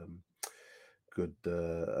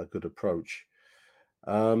good approach.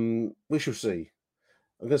 We shall see.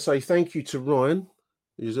 I'm going to say thank you to Ryan,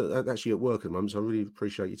 who's actually at work at the moment. So I really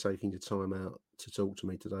appreciate you taking the time out to talk to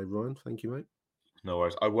me today, Ryan. Thank you, mate. No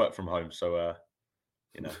worries. I work from home, so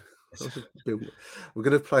We're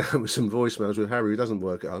going to play with some voicemails with Harry, who doesn't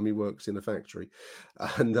work at home. He works in a factory.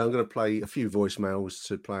 And I'm going to play a few voicemails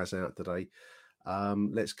to play us out today.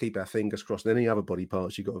 Let's keep our fingers crossed. Any other body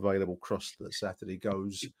parts you've got available crossed that Saturday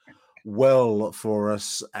goes well for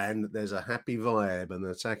us. And there's a happy vibe and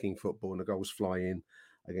attacking football and the goals fly in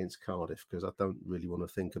against Cardiff, because I don't really want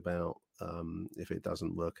to think about if it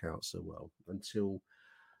doesn't work out so well. Until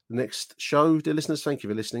the next show, dear listeners, thank you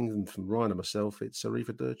for listening. And from Ryan and myself, it's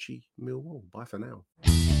Arrivederci Millwall. Bye for now.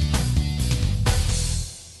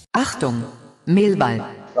 Achtung, Mehlball.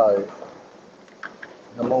 So,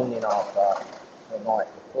 the morning after the night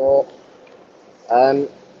before,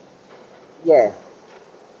 yeah,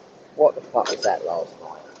 what the fuck was that last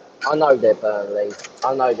night? I know they're Burnley,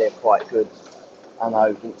 I know they're quite good, I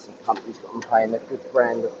know Vincent Kompany's got them playing a good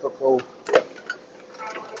brand of football,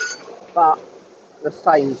 but the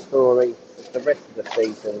same story as the rest of the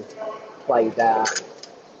season played out.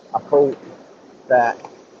 I thought that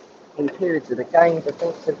in periods of the game,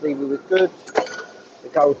 defensively we were good. The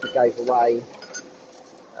goals we gave away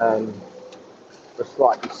were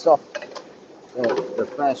slightly soft. The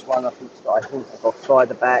first one, I think I was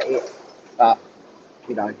offside about it, but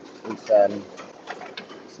you know,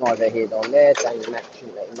 it's neither here nor there. Danny Mack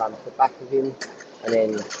shouldn't let him run to the back of him, and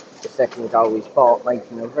then the second goal is Bart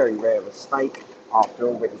making a very rare mistake after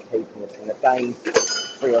already keeping us in the game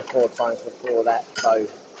 3 or 4 times before that. So,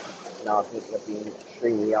 you know, I think they're being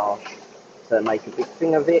extremely harsh to make a big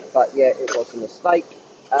thing of it, but yeah, it was a mistake.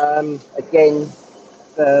 Again,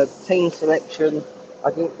 the team selection, I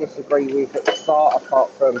didn't disagree with at the start, apart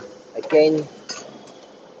from, again,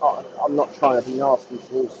 I'm not trying to be nasty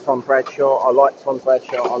towards Tom Bradshaw. I like Tom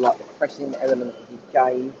Bradshaw. I like the pressing element of his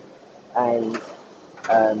game. And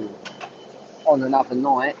on another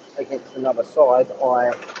night against another side,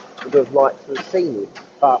 I would have liked to have seen it.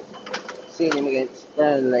 But seeing him against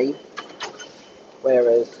Burnley,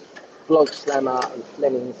 whereas Blogslammer and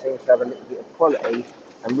Fleming seem to have a little bit of quality,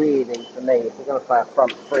 and really, for me, if we're going to play a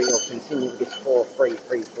front three or continue with this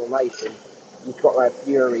 4-3-3 formation, you've got to have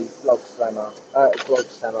Fury, Blogslammer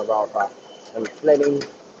and Fleming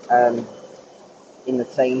in the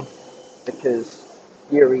team, because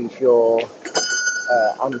Fury's your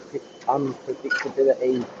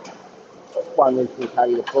unpredictability, one who can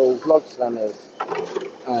carry the ball. Blogslammer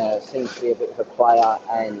seems to be a bit of a player,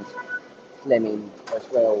 and Fleming as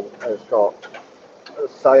well has got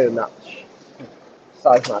so much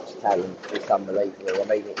talent. It's unbelievable. I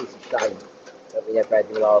mean, it is a shame that we never had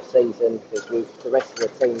him last season, because the rest of the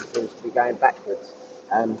team seems to be going backwards.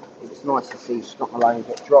 It was nice to see Scott Malone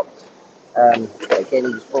get dropped, but again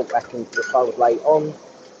he was brought back into the fold late on.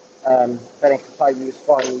 Benek Afobe was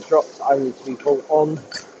finally dropped, only to be brought on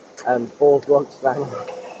for Blogslammer,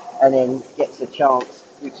 and then gets a chance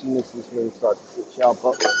which he misses from inside the 6-yard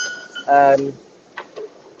box.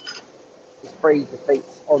 His 3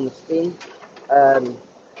 defeats on the spin.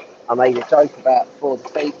 I made a joke about 4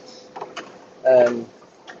 defeats a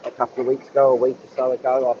couple of weeks ago, a week or so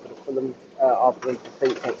ago, after the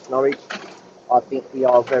defeat against Norwich. I think we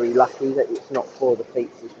are very lucky that it's not 4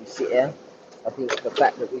 defeats as we sit here. I think the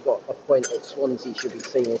fact that we got a point at Swansea should be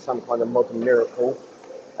seen as some kind of modern miracle.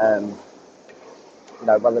 You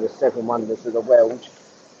know, one of the 7 wonders of the world,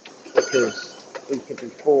 because we could be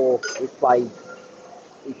 4. We played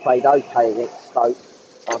okay against Stoke.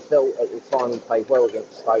 I felt at the time we played well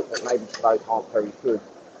against Stoke, but maybe Stoke aren't very good.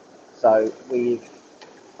 So we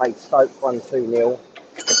played Stoke 1-2-0.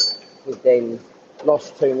 We then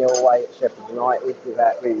lost 2-0 away at Sheffield United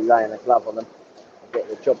without really laying a glove on them and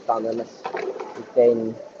getting the job done on us. We've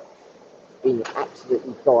then been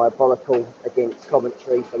absolutely diabolical against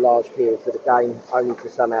Coventry for large periods of the game, only to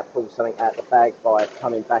somehow pull something out of the bag by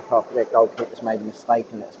coming back after their goalkeeper's made a mistake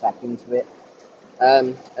and let us back into it.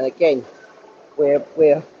 And again, we're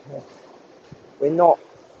not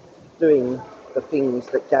doing the things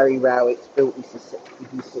that Gary Rowett's built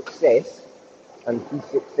his success, and his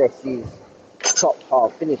success is top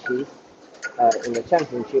half finishes in the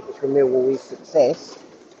Championship, which for Millwall is success.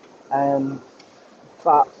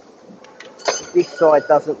 But this side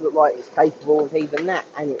doesn't look like it's capable of even that,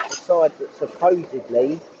 and it's a side that's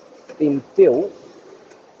supposedly been built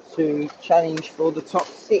to challenge for the top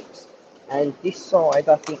 6. And this side,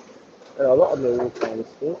 I think, a lot of Millwall fans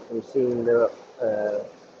think, from seeing the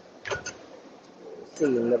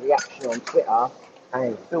reaction on Twitter,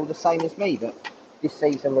 and feel the same as me, that this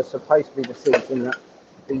season was supposed to be the season that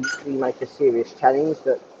we make a serious challenge,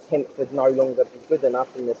 that 10th would no longer be good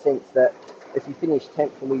enough, in the sense that if you finish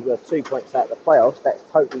 10th and we were 2 points out of the playoffs, that's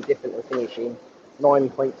totally different than finishing 9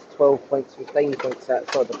 points, 12 points, 15 points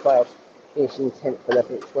outside the playoffs, finishing 10th,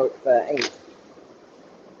 11th, 12th, 13th.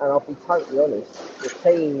 And I'll be totally honest, the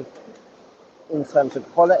team, in terms of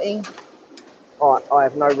quality, I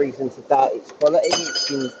have no reason to doubt its quality.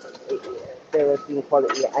 There has been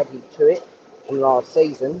quality added to it. From last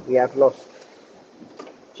season, we have lost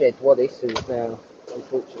Jed Wallace, who's now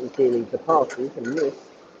unfortunately dearly departed and missed,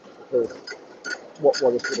 because what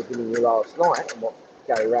Wallace would have been in you last night, and what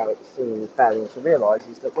Gary Rowett is seemingly failing to realise,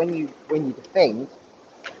 is that when you defend,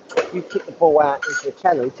 if you kick the ball out into the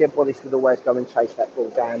channel, Jed Wallace would always go and chase that ball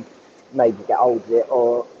down, maybe get hold of it,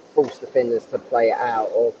 or force defenders to play it out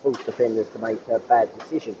or force defenders to make a bad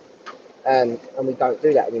decision. And we don't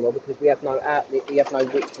do that anymore because we have no outlet, we have no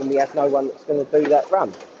width, and we have no one that's going to do that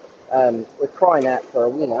run. We're crying out for a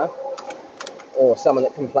winger or someone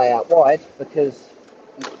that can play out wide because,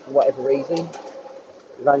 for whatever reason,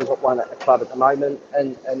 we've only got one at the club at the moment,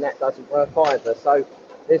 and that doesn't work either. So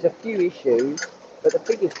there's a few issues, but the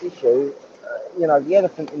biggest issue, the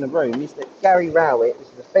elephant in the room, is that Gary Rowett is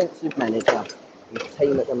a defensive manager. His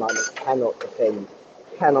team at the moment cannot defend,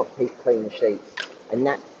 cannot keep clean sheets, and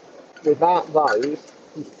that without those,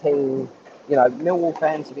 his team, Millwall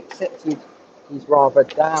fans have accepted his rather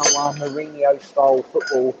dour Mourinho-style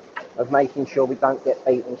football of making sure we don't get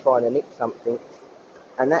beaten trying to nick something,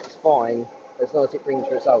 and that's fine as long as it brings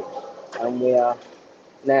results. And we are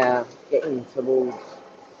now getting towards,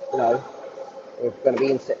 we're going to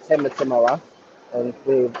be in September tomorrow, and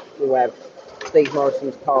we'll have Steve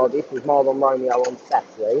Morrison's Cardiff with Marlon Romeo on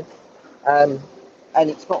Saturday, and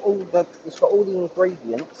it's got all the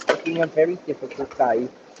ingredients of being a very difficult day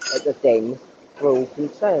at the Den for all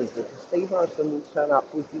concerned, because Steve Morrison will turn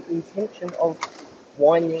up with the intention of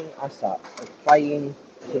winding us up, of playing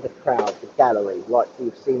to the crowd, the gallery, like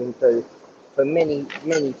we've seen him do for many,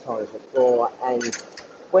 many times before. And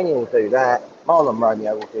when he'll do that, Marlon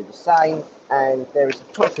Romeo will do the same, and there is a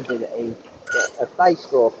possibility that if they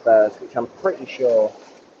score first, which I'm pretty sure,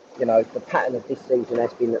 the pattern of this season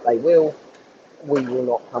has been that they will, we will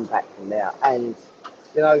not come back from there. And,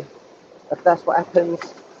 if that's what happens,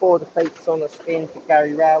 4 defeats on the spin for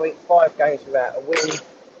Gary Rowett, 5 games without a win.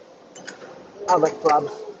 Other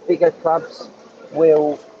clubs, bigger clubs,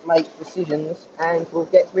 will make decisions and we'll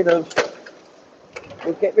get rid of him.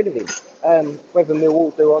 Whether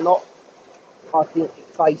Millwall do or not, I think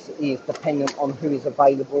basically is dependent on who is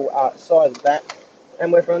available outside of that,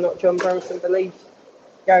 and whether or not John Branson believes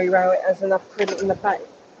Gary Rowett has enough credit in the pack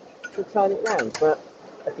to turn it round. But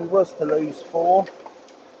if he was to lose 4,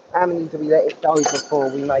 how many do we let it go before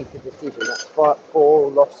we make a decision? That's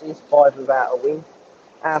 4 losses, 5 without a win.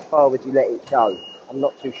 How far would you let it go? I'm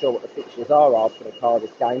not too sure what the fixtures are after the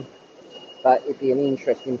Cardiff game, but it'd be an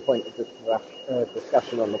interesting point of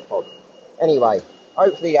discussion on the pod. Anyway,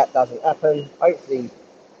 hopefully that doesn't happen. Hopefully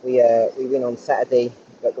we win on Saturday,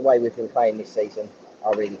 but the way we've been playing this season,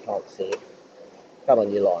 I really can't see it. Come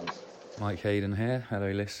on, your lines. Mike Hayden here.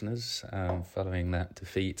 Hello, listeners. Following that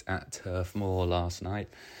defeat at Turf Moor last night.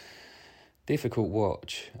 Difficult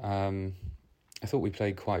watch. I thought we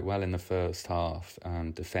played quite well in the first half,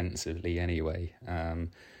 defensively anyway.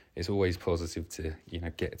 It's always positive to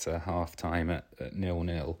get to half time at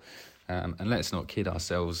 0-0. And let's not kid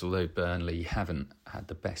ourselves, although Burnley haven't had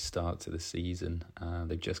the best start to the season,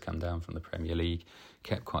 they've just come down from the Premier League,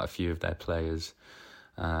 kept quite a few of their players,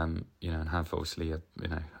 and have obviously a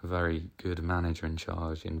very good manager in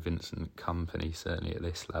charge in Vincent Kompany, certainly at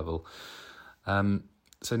this level.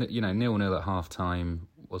 So 0-0 at half time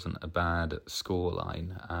wasn't a bad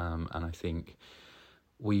scoreline, and I think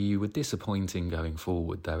we were disappointing going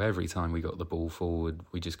forward, though. Every time we got the ball forward,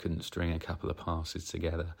 we just couldn't string a couple of passes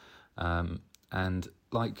together. And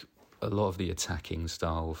like a lot of the attacking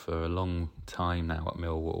style for a long time now at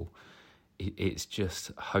Millwall, it's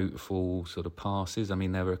just hopeful sort of passes. I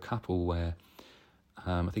mean, there were a couple where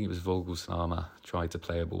I think it was Vogelsammer tried to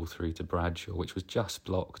play a ball through to Bradshaw, which was just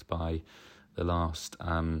blocked by the last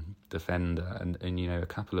defender. And a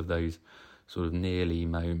couple of those sort of nearly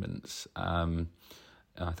moments. I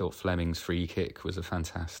thought Fleming's free kick was a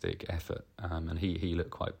fantastic effort, and he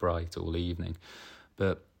looked quite bright all evening.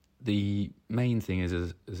 But the main thing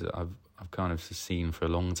is I've kind of seen for a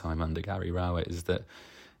long time under Gary Rowett is that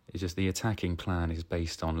it's just the attacking plan is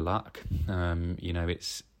based on luck.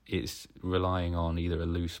 It's relying on either a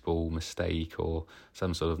loose ball mistake or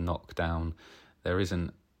some sort of knockdown. There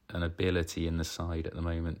isn't an ability in the side at the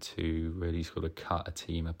moment to really sort of cut a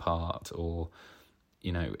team apart or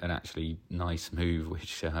an actually nice move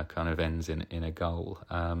which kind of ends in a goal.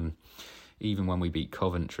 Even when we beat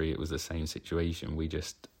Coventry, it was the same situation. We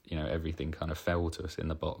just, everything kind of fell to us in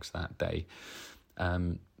the box that day.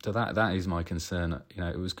 So that is my concern.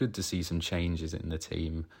 It was good to see some changes in the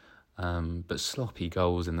team, but sloppy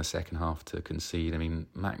goals in the second half to concede. I mean,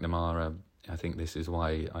 McNamara, I think this is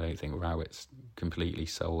why I don't think Rowett's completely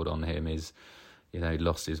sold on him, is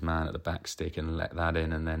lost his man at the back stick and let that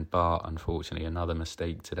in. And then Bart, unfortunately, another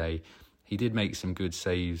mistake today. He did make some good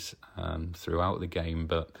saves throughout the game,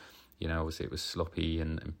 but, obviously it was sloppy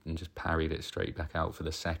and just parried it straight back out for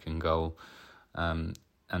the second goal.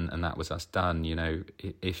 And that was us done.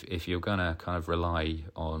 If you're going to kind of rely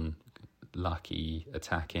on lucky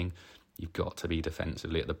attacking, you've got to be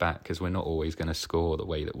defensively at the back because we're not always going to score the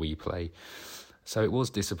way that we play. So it was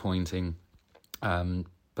disappointing.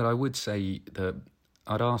 But I would say that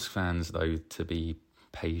I'd ask fans, though, to be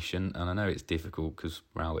patient. And I know it's difficult because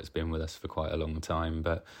Rowett's been with us for quite a long time,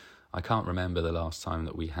 but I can't remember the last time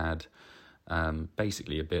that we had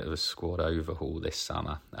basically a bit of a squad overhaul this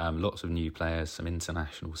summer. Lots of new players, some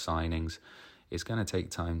international signings. It's going to take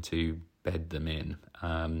time to bed them in.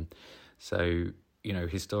 So, you know,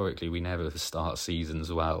 historically we never start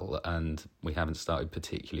seasons well, and we haven't started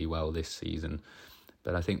particularly well this season.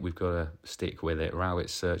 But I think we've got to stick with it.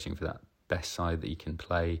 Rowett's searching for that best side that he can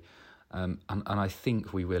play. And I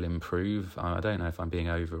think we will improve. I don't know if I'm being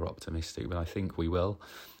over-optimistic, but I think we will.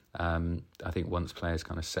 I think once players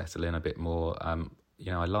kind of settle in a bit more,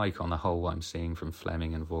 you know, I like on the whole what I'm seeing from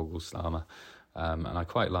Fleming and Vogelsammer. And I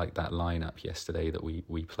quite liked that lineup yesterday that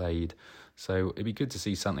we played. So it'd be good to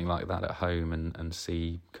see something like that at home and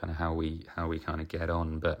see kind of how we kind of get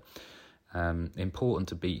on. But important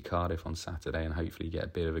to beat Cardiff on Saturday and hopefully get a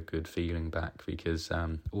bit of a good feeling back, because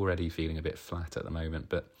already feeling a bit flat at the moment.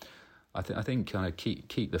 But I think kind of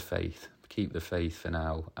keep the faith. Keep the faith for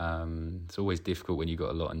now. It's always difficult when you've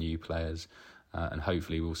got a lot of new players, and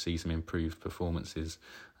hopefully we'll see some improved performances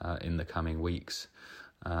in the coming weeks.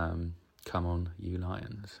 Come on, you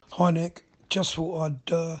Lions. Hi Nick, just thought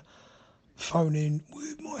I'd phone in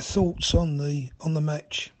with my thoughts on the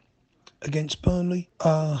match against Burnley.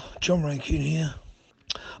 John Rankin here.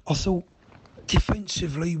 I thought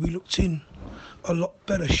defensively we looked in a lot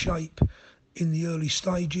better shape in the early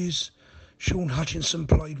stages. Sean Hutchinson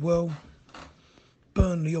played well.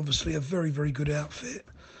 Burnley obviously a very, very good outfit.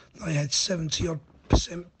 They had 70%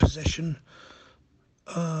 possession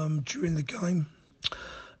during the game.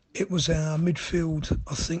 It was our midfield,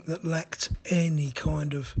 I think, that lacked any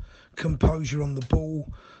kind of composure on the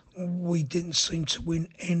ball. We didn't seem to win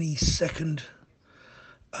any second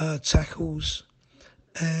tackles,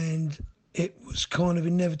 and it was kind of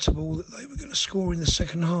inevitable that they were going to score in the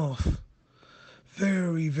second half.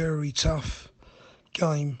 Very, very tough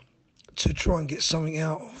game to try and get something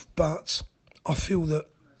out of, but I feel that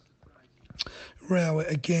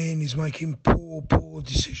Rowett again is making poor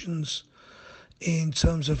decisions in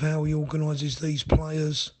terms of how he organises these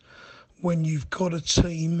players. When you've got a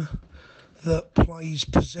team that plays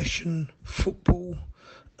possession football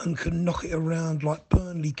and can knock it around like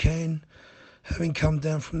Burnley can, having come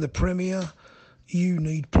down from the Premier, you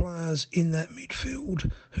need players in that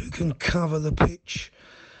midfield who can cover the pitch.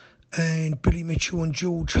 And Billy Mitchell and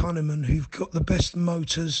George Honeyman, who've got the best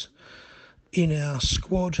motors in our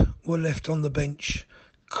squad, were left on the bench.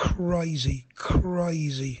 Crazy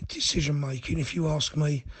decision making, if you ask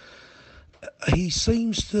me. He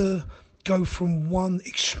seems to go from one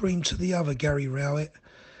extreme to the other, Gary Rowett.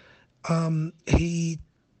 He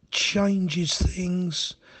changes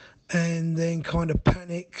things and then kind of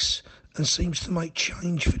panics and seems to make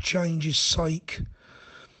change for change's sake.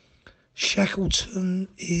 Shackleton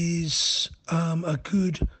is a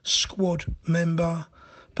good squad member,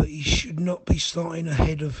 but he should not be starting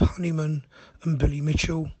ahead of Honeyman and Billy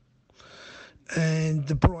Mitchell. And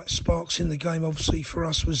the bright sparks in the game, obviously, for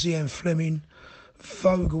us was Zian Fleming.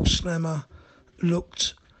 Vogelsammer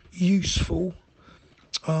looked useful,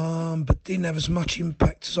 but didn't have as much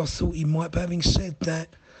impact as I thought he might. But having said that,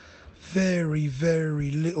 very,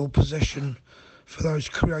 very little possession for those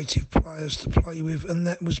creative players to play with, and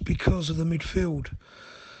that was because of the midfield.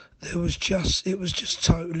 It was just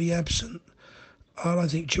totally absent. I don't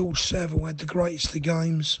think George Saville had the greatest of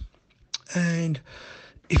games, and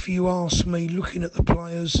if you ask me, looking at the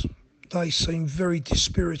players, they seem very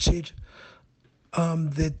dispirited.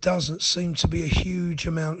 There doesn't seem to be a huge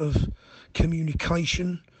amount of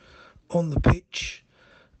communication on the pitch.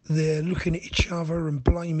 They're looking at each other and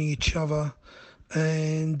blaming each other,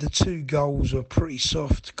 and the two goals were pretty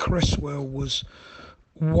soft. Cresswell was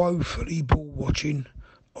woefully ball watching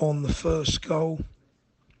on the first goal,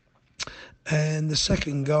 and the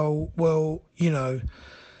second goal, well, you know,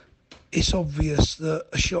 it's obvious that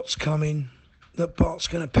a shot's coming, that Bart's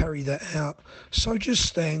going to parry that out. So just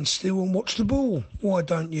stand still and watch the ball. Why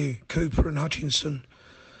don't you, Cooper and Hutchinson?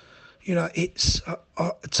 You know, it's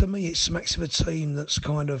to me, it smacks of a team that's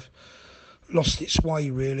kind of lost its way,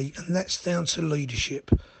 really, and that's down to leadership.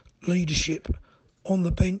 Leadership on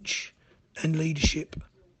the bench and leadership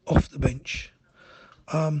off the bench.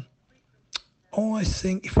 I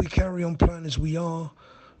think if we carry on playing as we are,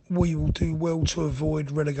 we will do well to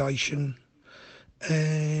avoid relegation.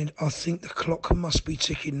 And I think the clock must be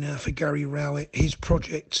ticking now for Gary Rowett. His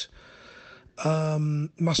project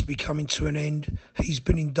must be coming to an end. He's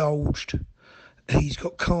been indulged. He's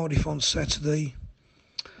got Cardiff on Saturday.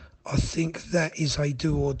 I think that is a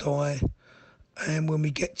do or die. And when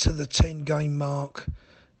we get to the 10-game mark,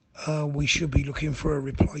 we should be looking for a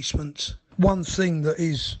replacement. One thing that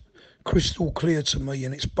is crystal clear to me,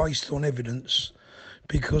 and it's based on evidence,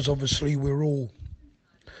 because obviously we're all,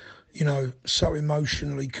 so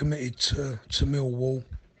emotionally committed to Millwall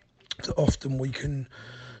that often we can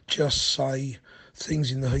just say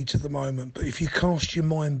things in the heat of the moment. But if you cast your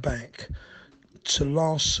mind back to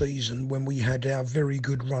last season when we had our very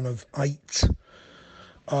good run of 8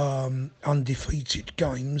 undefeated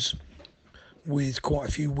games with quite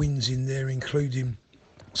a few wins in there, including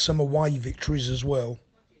some away victories as well,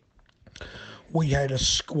 we had a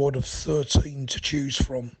squad of 13 to choose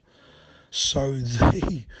from. So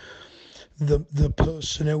the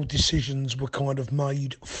personnel decisions were kind of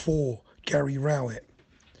made for Gary Rowett.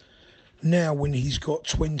 Now when he's got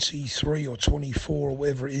 23 or 24 or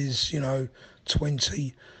whatever it is,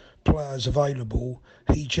 20 players available,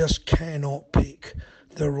 he just cannot pick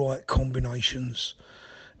the right combinations.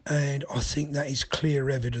 And I think that is clear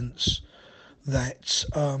evidence that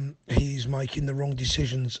he's making the wrong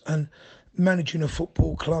decisions. And managing a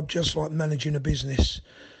football club, just like managing a business,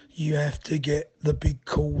 you have to get the big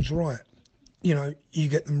calls right. You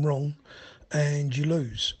get them wrong and you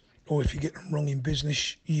lose. Or if you get them wrong in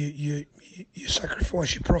business, you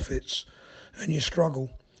sacrifice your profits and you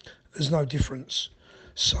struggle. There's no difference.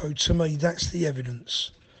 So to me, that's the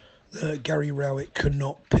evidence that Gary Rowett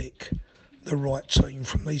cannot pick the right team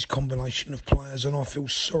from these combination of players, and I feel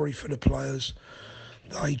sorry for the players.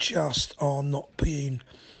 They just are not being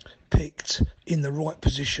picked in the right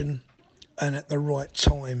position and at the right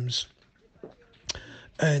times.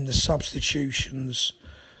 And the substitutions,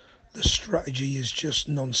 the strategy is just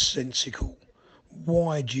nonsensical.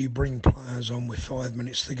 Why do you bring players on with 5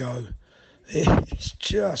 minutes to go? It's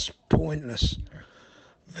just pointless.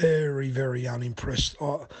 Very, very unimpressed.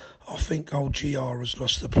 I think old GR has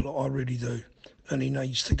lost the plot, I really do. And he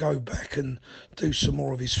needs to go back and do some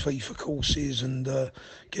more of his FIFA courses and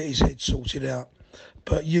get his head sorted out.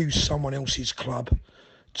 But use someone else's club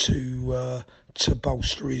to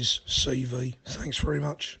bolster his CV. Thanks very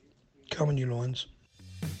much. Come on, you Lions.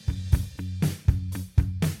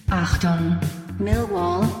 Achtung,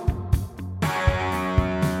 Millwall.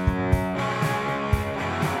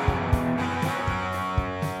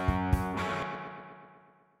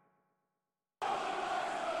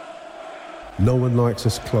 No One Likes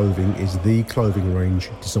Us Clothing is the clothing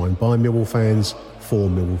range designed by Millwall fans for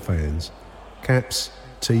Millwall fans. Caps,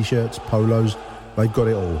 t-shirts, polos, they've got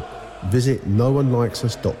it all. Visit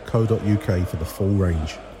noonelikesus.co.uk for the full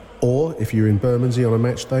range. Or if you're in Bermondsey on a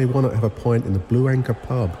match day, why not have a pint in the Blue Anchor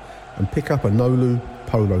pub and pick up a Nolu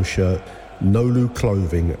polo shirt, Nolu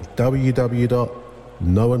clothing at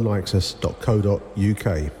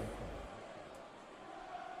www.noonelikesus.co.uk.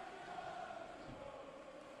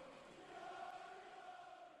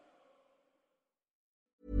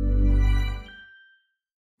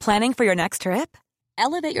 Planning for your next trip?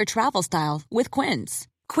 Elevate your travel style with Quince.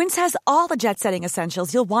 Quince has all the jet-setting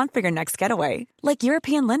essentials you'll want for your next getaway, like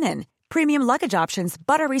European linen, premium luggage options,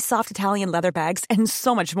 buttery soft Italian leather bags, and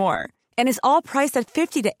so much more. And is all priced at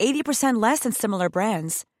 50 to 80% less than similar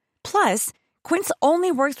brands. Plus, Quince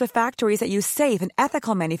only works with factories that use safe and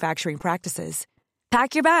ethical manufacturing practices.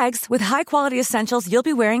 Pack your bags with high-quality essentials you'll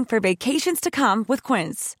be wearing for vacations to come with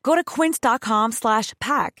Quince. Go to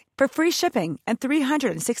quince.com/pack for free shipping and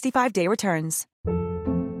 365-day returns.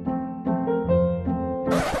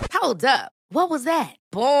 Hold up. What was that?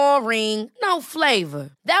 Boring. No flavor.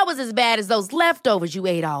 That was as bad as those leftovers you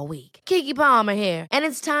ate all week. Keke Palmer here, and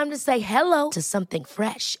it's time to say hello to something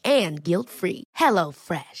fresh and guilt-free.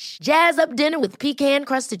 HelloFresh. Jazz up dinner with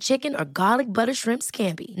pecan-crusted chicken or garlic butter shrimp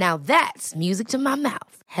scampi. Now that's music to my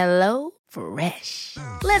mouth. HelloFresh.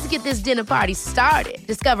 Let's get this dinner party started.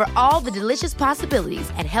 Discover all the delicious possibilities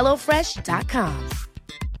at HelloFresh.com.